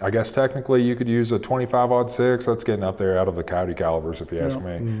 I guess technically you could use a 25-06. That's getting up there out of the coyote calibers if you ask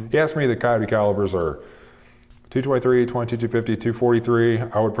me. If you ask me, the coyote calibers are 223, 22-250, 243.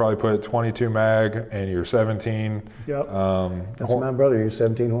 I would probably put 22 mag and your 17. Yep. That's my brother used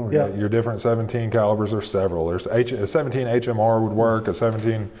 17 horn. Yep. Your different 17 calibers are several. There's a 17 HMR would work, a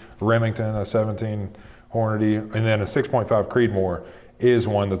 17 Remington, a 17 Hornady, and then a 6.5 Creedmoor is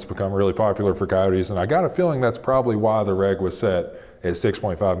one that's become really popular for coyotes. And I got a feeling that's probably why the reg was set at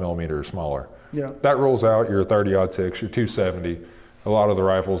 6.5 millimeter or smaller. Yeah. That rules out your 30-06, your 270, a lot of the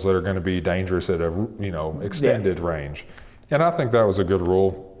rifles that are going to be dangerous at a extended range. And I think that was a good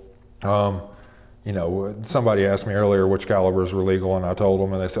rule. Somebody asked me earlier which calibers were legal, and I told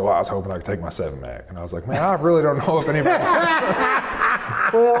them, and they said, well, I was hoping I could take my 7 mag. And I was like, man, I really don't know if anybody.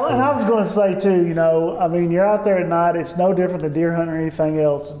 Well, and I was going to say too, you're out there at night, it's no different than deer hunting or anything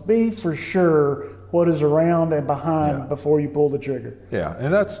else. Be for sure what is around and behind before you pull the trigger. Yeah,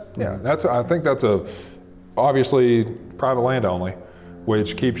 and I think that's obviously private land only,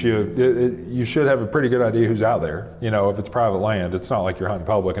 which keeps you, you should have a pretty good idea who's out there. If it's private land, it's not like you're hunting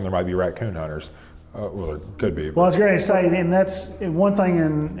public and there might be raccoon hunters. Well, it could be. Well, I was going to say, and that's one thing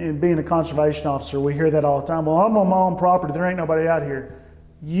in being a conservation officer, we hear that all the time. Well, I'm on my own property, there ain't nobody out here.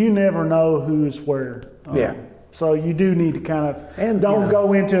 You never know who's where. So you do need to kind of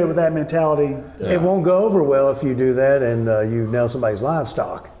go into it with that mentality. It won't go over well if you do that and you nail somebody's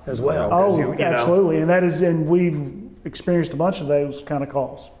livestock as well. Oh, absolutely. And and we've experienced a bunch of those kind of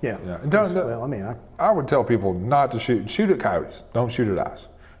calls. Yeah. I would tell people not to shoot at coyotes. Don't shoot at eyes.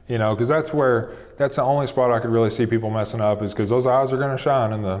 Because that's the only spot I could really see people messing up, is because those eyes are going to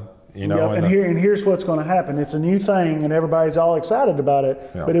shine in the. Here's what's going to happen. It's a new thing, and everybody's all excited about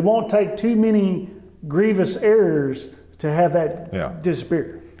it. Yeah. But it won't take too many grievous errors to have that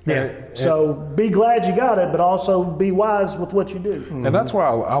disappear. Yeah. So be glad you got it, but also be wise with what you do. And that's why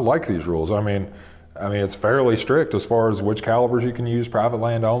I like these rules. I mean, it's fairly strict as far as which calibers you can use private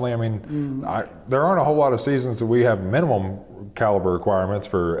land only. There aren't a whole lot of seasons that we have minimum caliber requirements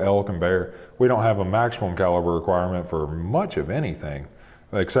for elk and bear. We don't have a maximum caliber requirement for much of anything.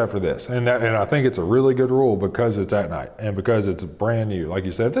 except for this. And I think it's a really good rule because it's at night and because it's brand new. Like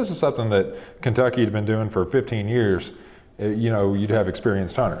you said, if this is something that Kentucky had been doing for 15 years, you'd have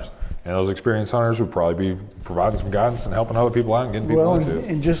experienced hunters. And those experienced hunters would probably be providing some guidance and helping other people out and getting people into it.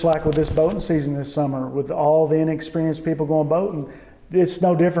 And just like with this boating season this summer, with all the inexperienced people going boating, it's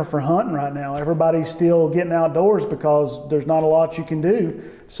no different for hunting right now. Everybody's still getting outdoors because there's not a lot you can do.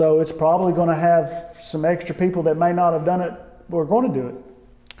 So it's probably going to have some extra people that may not have done it or are going to do it.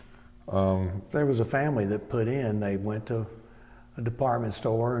 There was a family that they went to a department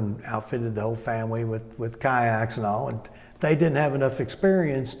store and outfitted the whole family with kayaks and all, and they didn't have enough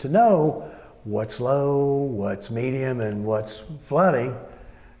experience to know what's low, what's medium, and what's flooding.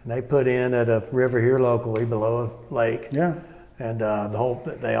 And they put in at a river here locally below a lake. Yeah. And the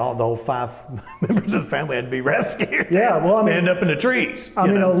whole 5 members of the family had to be rescued. Yeah, well, I mean, they end up in the trees. I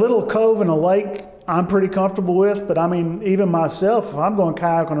mean, a little cove and a lake, I'm pretty comfortable with. But I mean, even myself, if I'm going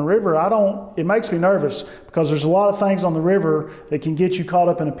kayak on a river, it makes me nervous because there's a lot of things on the river that can get you caught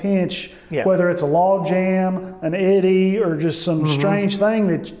up in a pinch. Yeah. Whether it's a log jam, an eddy, or just some strange thing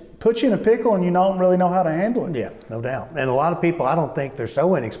that puts you in a pickle and you don't really know how to handle it. Yeah, no doubt. And a lot of people, I don't think they're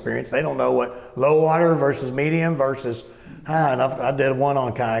so inexperienced. They don't know what low water versus medium versus high. And I did one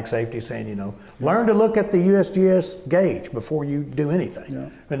on kayak safety saying, learn to look at the USGS gauge before you do anything. Yeah.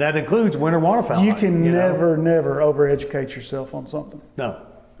 And that includes winter waterfowl. You can never overeducate yourself on something. No.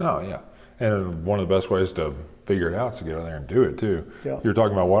 No, yeah. And one of the best ways to figure it out is to get out there and do it too. Yeah. You're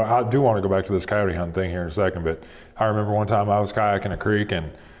talking about I do want to go back to this coyote hunt thing here in a second, but I remember one time I was kayaking a creek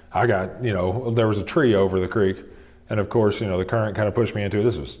and I got, there was a tree over the creek. And of course, the current kind of pushed me into it.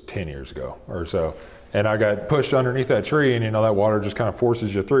 This was 10 years ago or so. And I got pushed underneath that tree, and that water just kind of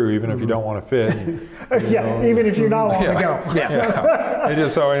forces you through, even if you don't want to fit. And, even if you're not wanting to go. Yeah. It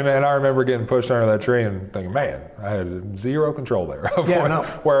just and I remember getting pushed under that tree and thinking, man, I had zero control there of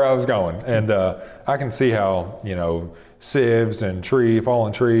where I was going. And I can see how sieves and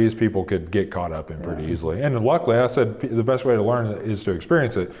fallen trees, people could get caught up in pretty easily. And luckily, I said the best way to learn it is to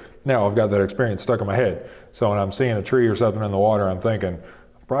experience it. Now I've got that experience stuck in my head. So when I'm seeing a tree or something in the water, I'm thinking,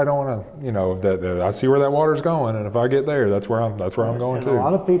 I don't want to, I see where that water's going, and if I get there, that's where I'm going and to. A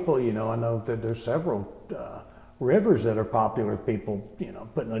lot of people, I know that there's several rivers that are popular with people,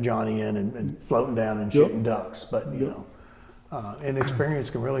 putting a Johnny in and floating down and shooting ducks. But inexperience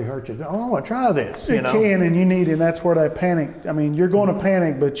can really hurt you. I want to try this. It can, and that's where they panic. I mean, you're going to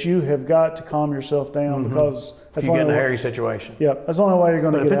panic, but you have got to calm yourself down because that's you get in a hairy situation. Yep, that's the only way you're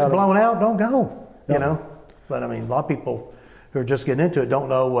going to get out. But if it's blown out, don't go. But I mean, a lot of people who are just getting into it don't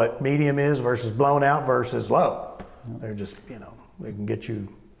know what medium is versus blown out versus low. They're just, they can get you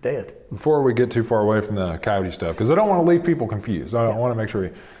dead. Before we get too far away from the coyote stuff, because I don't want to leave people confused. I want to make sure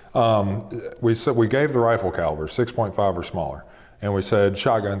we gave the rifle caliber 6.5 or smaller, and we said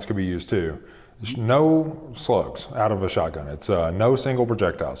shotguns could be used too. No slugs out of a shotgun. It's no single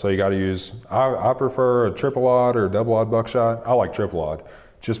projectile. So you got to use, I prefer a triple aught or a double aught buckshot. I like triple aught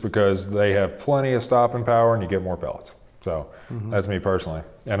just because they have plenty of stopping power and you get more pellets. So that's me personally.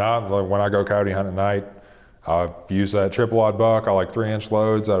 And when I go coyote hunt at night, I use that triple aught buck. I like 3-inch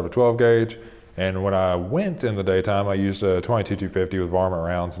loads out of a 12 gauge. And when I went in the daytime, I used a 22-250 with varmint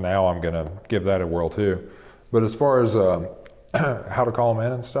rounds. Now I'm going to give that a whirl too. But as far as how to call them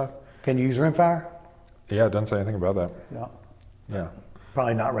in and stuff. Can you use rimfire? Yeah, it doesn't say anything about that. Yeah.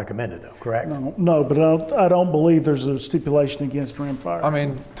 Probably not recommended though, correct? No, but I don't believe there's a stipulation against rimfire. I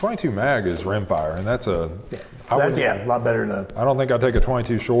mean, 22 mag is rimfire, and that's a... a lot better than I don't think I'd take a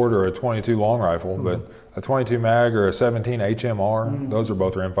 22 short or a 22 long rifle, but a 22 mag or a 17 HMR, those are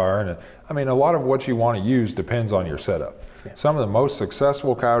both rimfire. And I mean, a lot of what you want to use depends on your setup. Yeah. Some of the most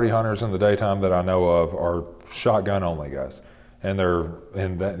successful coyote hunters in the daytime that I know of are shotgun only guys. And I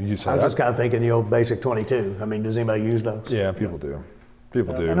was just kind of thinking the old basic 22. I mean, does anybody use those? Yeah, people do.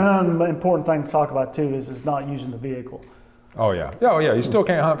 People do. And another important thing to talk about too is not using the vehicle. Oh yeah. You still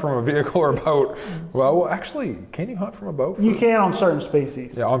can't hunt from a vehicle or a boat. Well, actually, can you hunt from a boat? You can on certain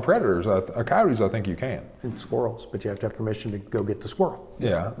species. Yeah, on predators, coyotes, I think you can. And squirrels, but you have to have permission to go get the squirrel.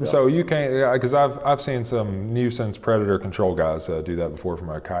 Yeah. So you can't, because I've seen some nuisance predator control guys do that before from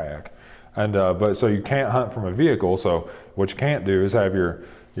a kayak, and but so you can't hunt from a vehicle. So what you can't do is have your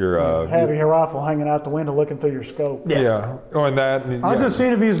rifle hanging out the window looking through your scope. Yeah. Oh, and that. I'll just see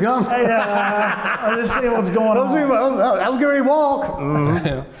if he's gone. I'm just seeing what's going on. I was going to walk. Mm-hmm.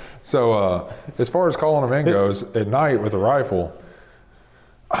 Yeah. So as far as calling them in goes, at night with a rifle,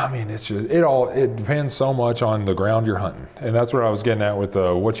 I mean, it's just it depends so much on the ground you're hunting, and that's what I was getting at with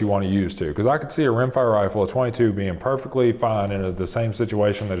what you want to use too. Because I could see a rimfire rifle, a 22, being perfectly fine in the same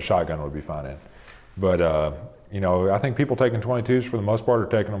situation that a shotgun would be fine in, but I think people taking 22s for the most part are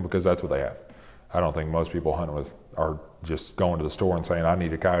taking them because that's what they have. I don't think most people hunting with are just going to the store and saying, I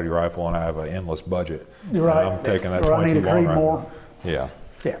need a coyote rifle and I have an endless budget. You're right. I'm taking that or 22 I need a long Creedmoor. rifle. Yeah.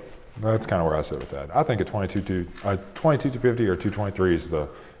 Yeah. That's kind of where I sit with that. I think a 22 250 or 223 is the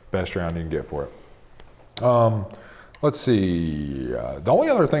best round you can get for it. Let's see. The only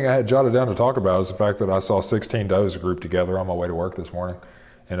other thing I had jotted down to talk about is the fact that I saw 16 does grouped together on my way to work this morning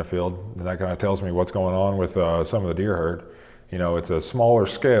in a field, and that kind of tells me what's going on with some of the deer herd. It's a smaller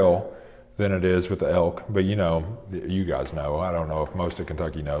scale than it is with the elk, but you guys know. I don't know if most of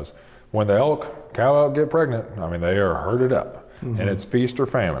Kentucky knows. When the cow elk get pregnant, I mean, they are herded up, and it's feast or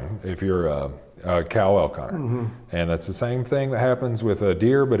famine if you're a cow elk hunter. And that's the same thing that happens with a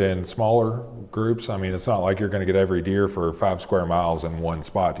deer, but in smaller groups. I mean, it's not like you're going to get every deer for 5 square miles in one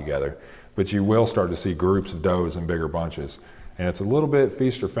spot together, but you will start to see groups of does in bigger bunches. And it's a little bit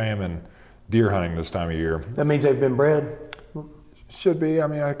feast or famine deer hunting this time of year. That means they've been bred? Should be. I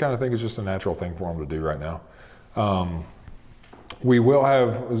mean, I kind of think it's just a natural thing for them to do right now. We will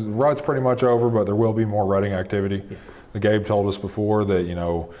have, rut's pretty much over, but there will be more rutting activity. Gabe told us before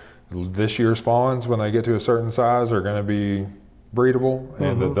that, this year's fawns, when they get to a certain size, are going to be breedable,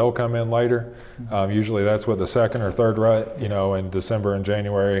 and that they'll come in later. Usually that's what the second or third rut, in December and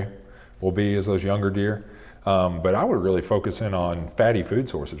January will be, is those younger deer. But I would really focus in on fatty food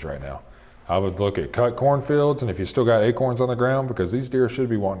sources right now. I would look at cut cornfields, and if you still got acorns on the ground, because these deer should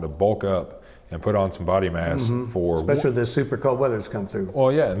be wanting to bulk up and put on some body mass for... Especially with this super cold weather that's come through.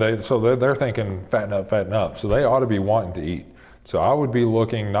 Well, yeah, they're thinking fatten up. So they ought to be wanting to eat. So I would be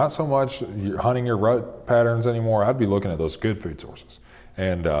looking, not so much hunting your rut patterns anymore, I'd be looking at those good food sources.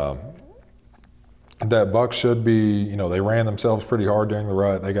 And that buck should be, they ran themselves pretty hard during the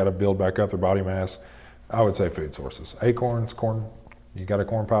rut. They got to build back up their body mass. I would say food sources. Acorns, corn, you got a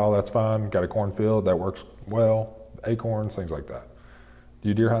corn pile, that's fine. Got a cornfield, that works well. Acorns, things like that. Do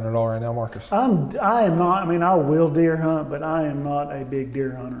you deer hunt at all right now, Marcus? I am not. I mean, I will deer hunt, but I am not a big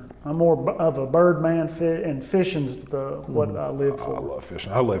deer hunter. I'm more of a bird man, and fishing's what I live for. I love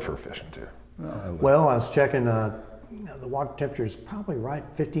fishing. I live for fishing too. Well, I was checking, the water temperature is probably right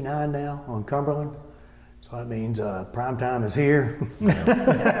 59 now on Cumberland. So that means prime time is here.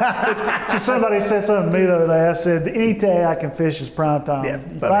 Just somebody said something to me the other day. I said, any day I can fish is prime time. Yeah,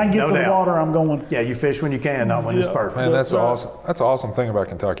 if I can get to the water, I'm going. Yeah, you fish when you can, not when it's perfect. Man, that's awesome. That's the awesome thing about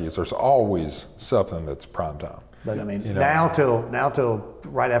Kentucky is there's always something that's prime time. But I mean, now till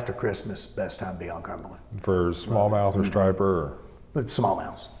right after Christmas, best time to be on Cumberland. For smallmouth or striper? Or? But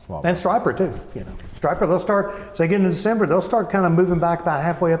smallmouths. And striper too, Striper, they'll start, as they get into December, they'll start kind of moving back about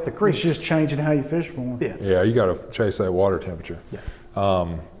halfway up the creek. It's just changing how you fish for them. Yeah, you got to chase that water temperature. Yeah.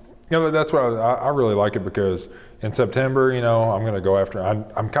 But that's what I really like it because in September, I'm going to go after,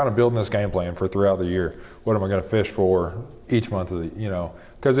 I'm kind of building this game plan for throughout the year. What am I going to fish for each month of the,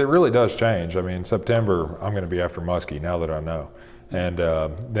 because it really does change. I mean, September, I'm going to be after muskie now that I know. And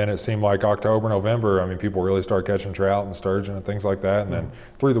then it seemed like October, November, I mean, people really start catching trout and sturgeon and things like that. And then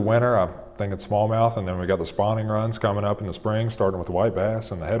through the winter, I think it's smallmouth. And then we got the spawning runs coming up in the spring, starting with the white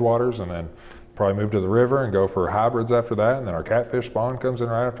bass and the headwaters. And then probably move to the river and go for hybrids after that. And then our catfish spawn comes in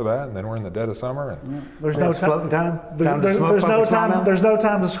right after that. And then we're in the dead of summer. And there's no floating time. There's no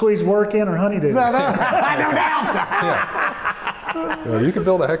time to squeeze work in or honeydew. No doubt. Yeah. Well, you can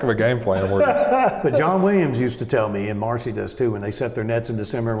build a heck of a game plan. But John Williams used to tell me, and Marcy does too, when they set their nets in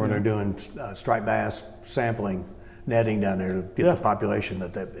December when they're doing striped bass sampling netting down there to get the population,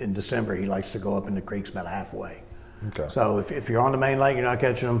 that in December he likes to go up in the creeks about halfway. Okay. So if you're on the main lake, you're not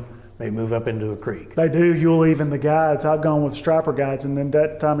catching them, they move up into a creek. They do. You'll even the guides. I've gone with striper guides, and then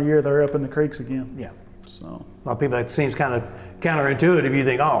that time of year they're up in the creeks again. Yeah. So a lot of people, that seems kind of counterintuitive. You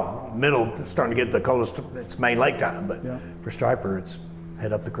think, middle, starting to get the coldest, it's main lake time. But for striper, it's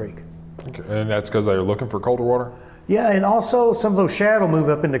head up the creek. Okay. And that's because they're looking for colder water? Yeah, and also some of those shad will move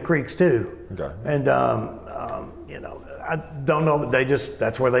up into creeks too. Okay. And, I don't know, but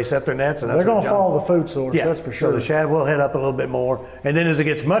that's where they set their nets. And they're going to follow the food source, that's for sure. So the shad will head up a little bit more. And then as it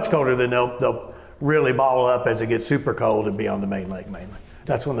gets much colder, then they'll really ball up as it gets super cold and be on the main lake mainly.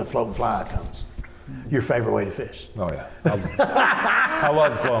 That's when the floating fly comes. Your favorite way to fish. Oh, yeah. I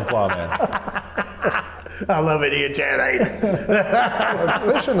love the floating fly, man. I love it, Ian Chad. I hate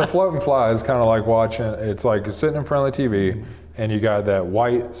it. Fishing the floating fly is kind of like watching, it's like sitting in front of the TV and you got that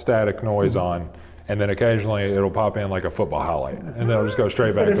white static noise on, and then occasionally it'll pop in like a football highlight, and then it'll just go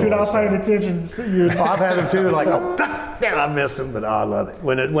straight back. But if you're not paying attention, I've had them too, like, damn, I missed them, but I love it.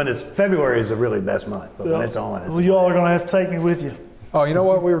 When it's February is the really best month, but when it's on, it's you all are going to have to take me with you. Oh, you know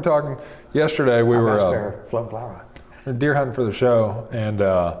what? We were talking yesterday. We were floating fly rod. deer hunting for the show, and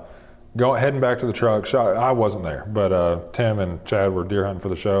heading back to the truck. I wasn't there, but Tim and Chad were deer hunting for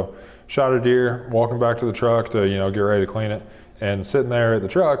the show. Shot a deer, walking back to the truck to get ready to clean it. And sitting there at the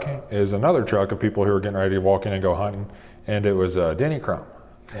truck is another truck of people who were getting ready to walk in and go hunting, and it was Denny Crum.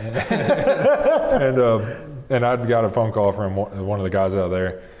 And I'd got a phone call from one of the guys out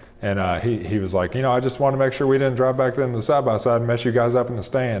there, and he was like, I just wanted to make sure we didn't drive back then to the side-by-side and mess you guys up in the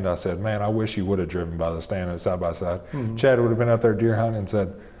stand. I said, man, I wish you would have driven by the stand at the side-by-side. Mm-hmm. Chad would have been out there deer hunting and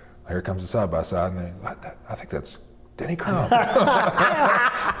said, here comes the side-by-side, and then I think that's Denny Crum. I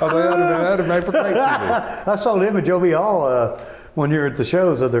was like, that'd have made for great TV. I saw him and Joe B. Hall when you were at the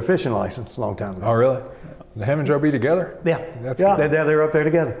shows of their fishing license a long time ago. Oh, really? Him and Joe B together? Yeah. That's good. They were up there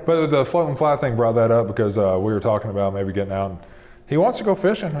together. But the float and fly thing brought that up because we were talking about maybe getting out. And he wants to go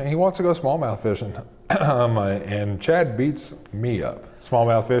fishing. He wants to go smallmouth fishing. And Chad beats me up.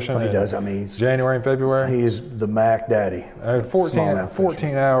 Smallmouth fishing. Well, he does. I mean, January and February. He's the Mac Daddy.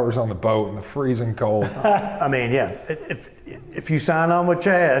 14 hours on the boat in the freezing cold. I mean, yeah. If you sign on with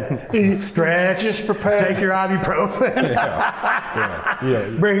Chad, stretch, just prepare. Take your ibuprofen. Yeah.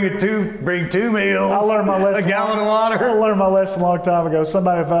 Bring two meals. I learned my lesson. A gallon of water. I learned my lesson a long time ago.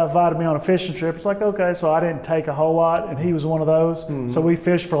 Somebody invited me on a fishing trip. It's like, okay, so I didn't take a whole lot, and he was one of those. Mm-hmm. So we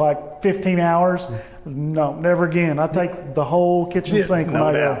fished for like 15 hours. No, never again. I take the whole kitchen sink when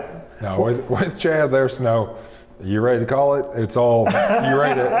I go. No, with Chad, there's no. You ready to call it? It's all. You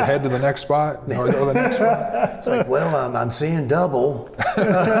ready to head to the next spot or go to the next spot? It's like, well, I'm seeing double.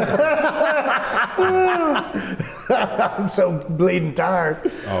 I'm so bleeding tired.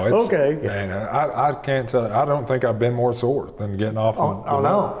 Oh, it's, okay. Man, I can't tell. I don't think I've been more sore than getting off.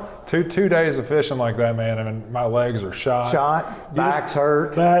 No. Two days of fishing like that, man. I mean, my legs are shot. Back's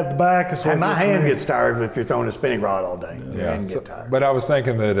hurt. The back is what. And my hand gets tired if you're throwing a spinning rod all day. Your hand get tired. But I was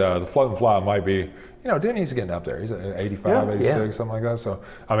thinking that the float and fly might be. Denny's getting up there. He's at 85, 86, something like that. So,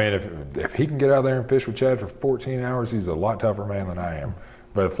 I mean, if he can get out there and fish with Chad for 14 hours, he's a lot tougher man than I am.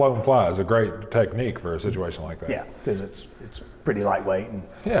 But float and fly is a great technique for a situation like that. Yeah, because it's pretty lightweight.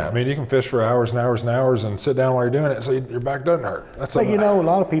 Yeah, I mean, you can fish for hours and hours and hours and sit down while you're doing it so your back doesn't hurt. But a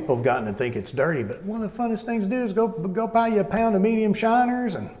lot of people have gotten to think it's dirty, but one of the funnest things to do is go buy you a pound of medium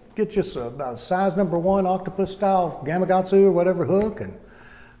shiners and get you about size number 1 octopus style Gamakatsu or whatever hook and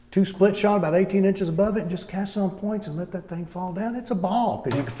 2 split shot about 18 inches above it and just cast on points and let that thing fall down. It's a ball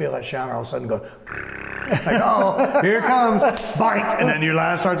because you can feel that shiner all of a sudden go, like, oh, here it comes, bite, and then your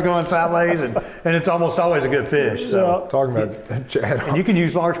line starts going sideways and it's almost always a good fish. So talking about Chad. And you can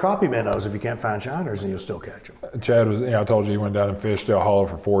use large crappie minnows if you can't find shiners and you'll still catch them. Chad was, I told you he went down and fished Del Hollow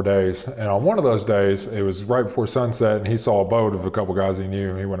for 4 days. And on one of those days, it was right before sunset and he saw a boat of a couple guys he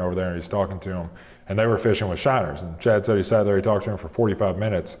knew. He went over there and he's talking to them. And they were fishing with shiners. And Chad said he sat there, he talked to him for 45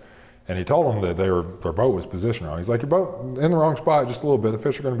 minutes. And he told them that their boat was positioned wrong. He's like, your boat in the wrong spot just a little bit. The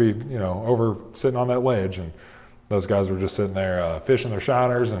fish are going to be, over sitting on that ledge. And those guys were just sitting there fishing their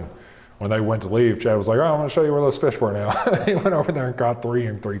shiners. And when they went to leave, Chad was like, oh, I'm going to show you where those fish were now. He went over there and caught 3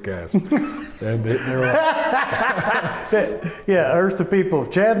 in 3 casts. And they were like, yeah, Earth to people.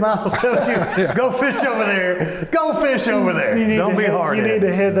 Chad Miles tells you, go fish over there. Go fish over there. Don't be hard. You need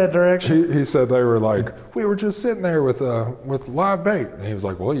to head that direction. He said they were like, we were just sitting there with live bait. And he was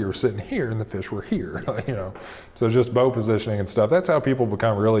like, well, you were sitting here and the fish were here. So just boat positioning and stuff. That's how people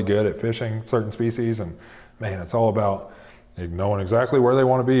become really good at fishing certain species. And man, it's all about knowing exactly where they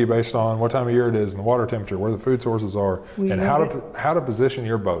want to be based on what time of year it is and the water temperature, where the food sources are, and how to position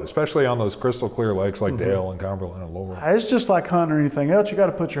your boat, especially on those crystal clear lakes like Dale and Cumberland and Laurel. It's just like hunting or anything else. You got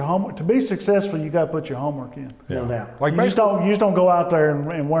to put your homework. To be successful, you got to put your homework in. No doubt. Like you just don't go out there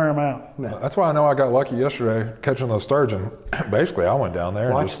and wear them out. No. That's why I know I got lucky yesterday catching those sturgeon. Basically, I went down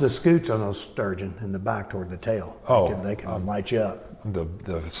there. Watch the scoots on those sturgeon in the back toward the tail. They can light you up.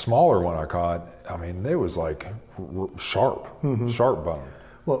 The smaller one I caught, I mean, it was like sharp bone.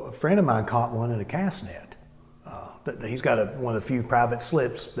 Well, a friend of mine caught one in a cast net. He's got one of the few private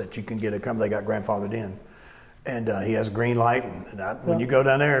slips that you can get they got grandfathered in. And he has a green light. When you go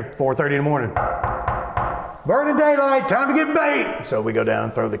down there at 4:30 in the morning, burning daylight, time to get bait. So we go down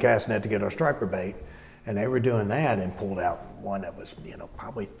and throw the cast net to get our striper bait. And they were doing that and pulled out one that was,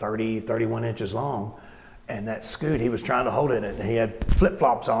 probably 30, 31 inches long. And that scoot, he was trying to hold it, and he had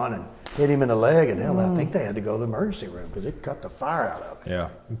flip-flops on and hit him in the leg. And hell, I think they had to go to the emergency room because it cut the fire out of it. Yeah,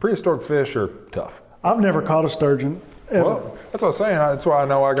 prehistoric fish are tough. I've never caught a sturgeon. Ever. Well, that's what I was saying. That's why I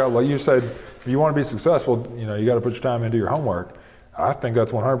know I got, like you said, if you want to be successful, you got to put your time into your homework. I think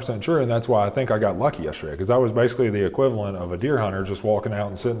that's 100% true, and that's why I think I got lucky yesterday, because I was basically the equivalent of a deer hunter just walking out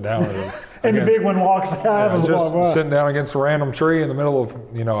and sitting down. And the big one walks out. Just sitting down against a random tree in the middle of,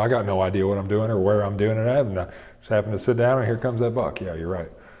 I got no idea what I'm doing or where I'm doing it at, and I just happened to sit down, and here comes that buck. Yeah, you're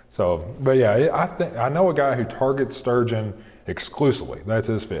right. So, but yeah, I know a guy who targets sturgeon exclusively. That's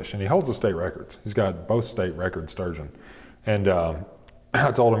his fish, and he holds the state records. He's got both state record sturgeon. And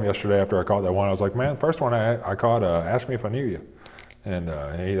I told him yesterday after I caught that one, I was like, man, first one I caught, asked me if I knew you. And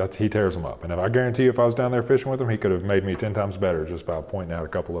he tears them up. And I guarantee you, if I was down there fishing with him, he could have made me 10 times better just by pointing out a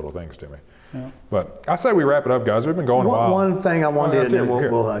couple little things to me. Yeah. But I say we wrap it up, guys. We've been going a while. One thing I wanted, and then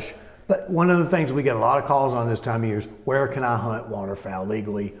we'll hush. But one of the things we get a lot of calls on this time of year is, where can I hunt waterfowl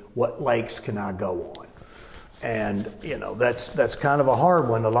legally? What lakes can I go on? And that's kind of a hard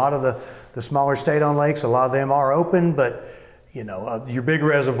one. A lot of the smaller state-owned lakes, a lot of them are open, but your big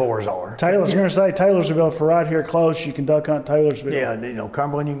reservoirs are. Taylorsville, for right here close, you can duck hunt Taylorsville. Yeah,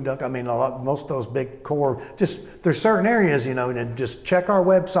 Cumberland, you can duck. I mean, most of those big core, there's certain areas, and just check our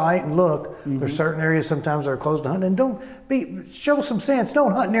website and look. Mm-hmm. There's certain areas sometimes that are closed to hunt, and show some sense.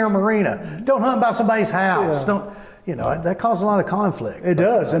 Don't hunt near a marina. Don't hunt by somebody's house. Yeah. That causes a lot of conflict. It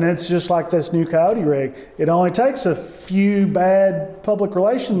does, and it's just like this new coyote rig. It only takes a few bad public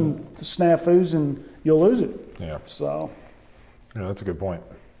relation snafus, and you'll lose it. Yeah. So. Yeah, that's a good point.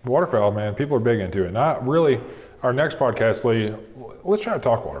 Waterfowl, man, people are big into it. Our next podcast, Lee, let's try to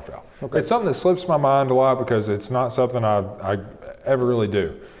talk waterfowl. Okay. It's something that slips my mind a lot because it's not something I ever really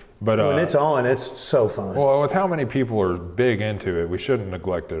do. But when it's on, it's so fun. Well, with how many people are big into it, we shouldn't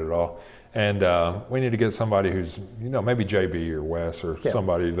neglect it at all. And we need to get somebody who's, maybe JB or Wes or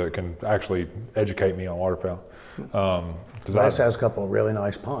somebody that can actually educate me on waterfowl. Wes has a couple of really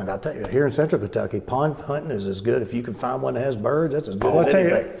nice ponds. I tell you, here in Central Kentucky, pond hunting is as good. If you can find one that has birds, that's as good as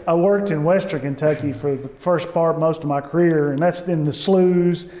anything. I worked in Western Kentucky for the first part, most of my career, and that's in the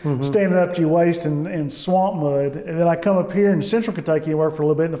sloughs, standing up to your waist in swamp mud. And then I come up here in Central Kentucky and work for a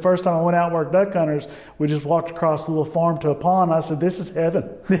little bit. And the first time I went out and worked duck hunters, we just walked across the little farm to a pond. I said, "This is heaven."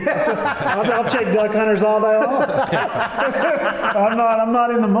 Said, I'll check duck hunters all day long. I'm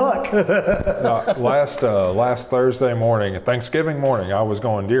not in the muck. Last Thursday morning, Thanksgiving morning, I was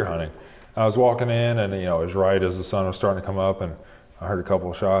going deer hunting. I was walking in, and it was right as the sun was starting to come up, and I heard a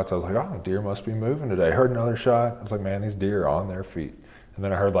couple of shots. I was like, "Oh, deer must be moving today." I heard another shot. I was like, "Man, these deer are on their feet." And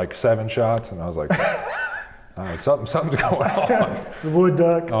then I heard like 7 shots, and I was like, something's going on. The wood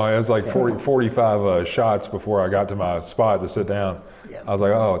duck. Oh, it was like 45 shots before I got to my spot to sit down. Yeah. I was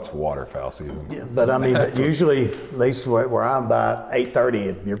like, "Oh, it's waterfowl season." Yeah, but usually, at least where I'm by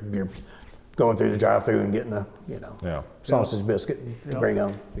 8:30, you're going through the drive-through and getting a sausage biscuit to bring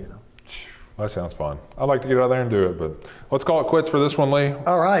home. That sounds fun. I'd like to get out there and do it, but let's call it quits for this one, Lee.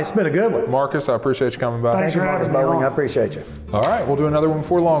 All right, it's been a good one. Marcus, I appreciate you coming by. Thank you, Marcus Bowling. I appreciate you. All right, we'll do another one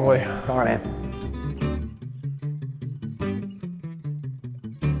before long, Lee. All right, man.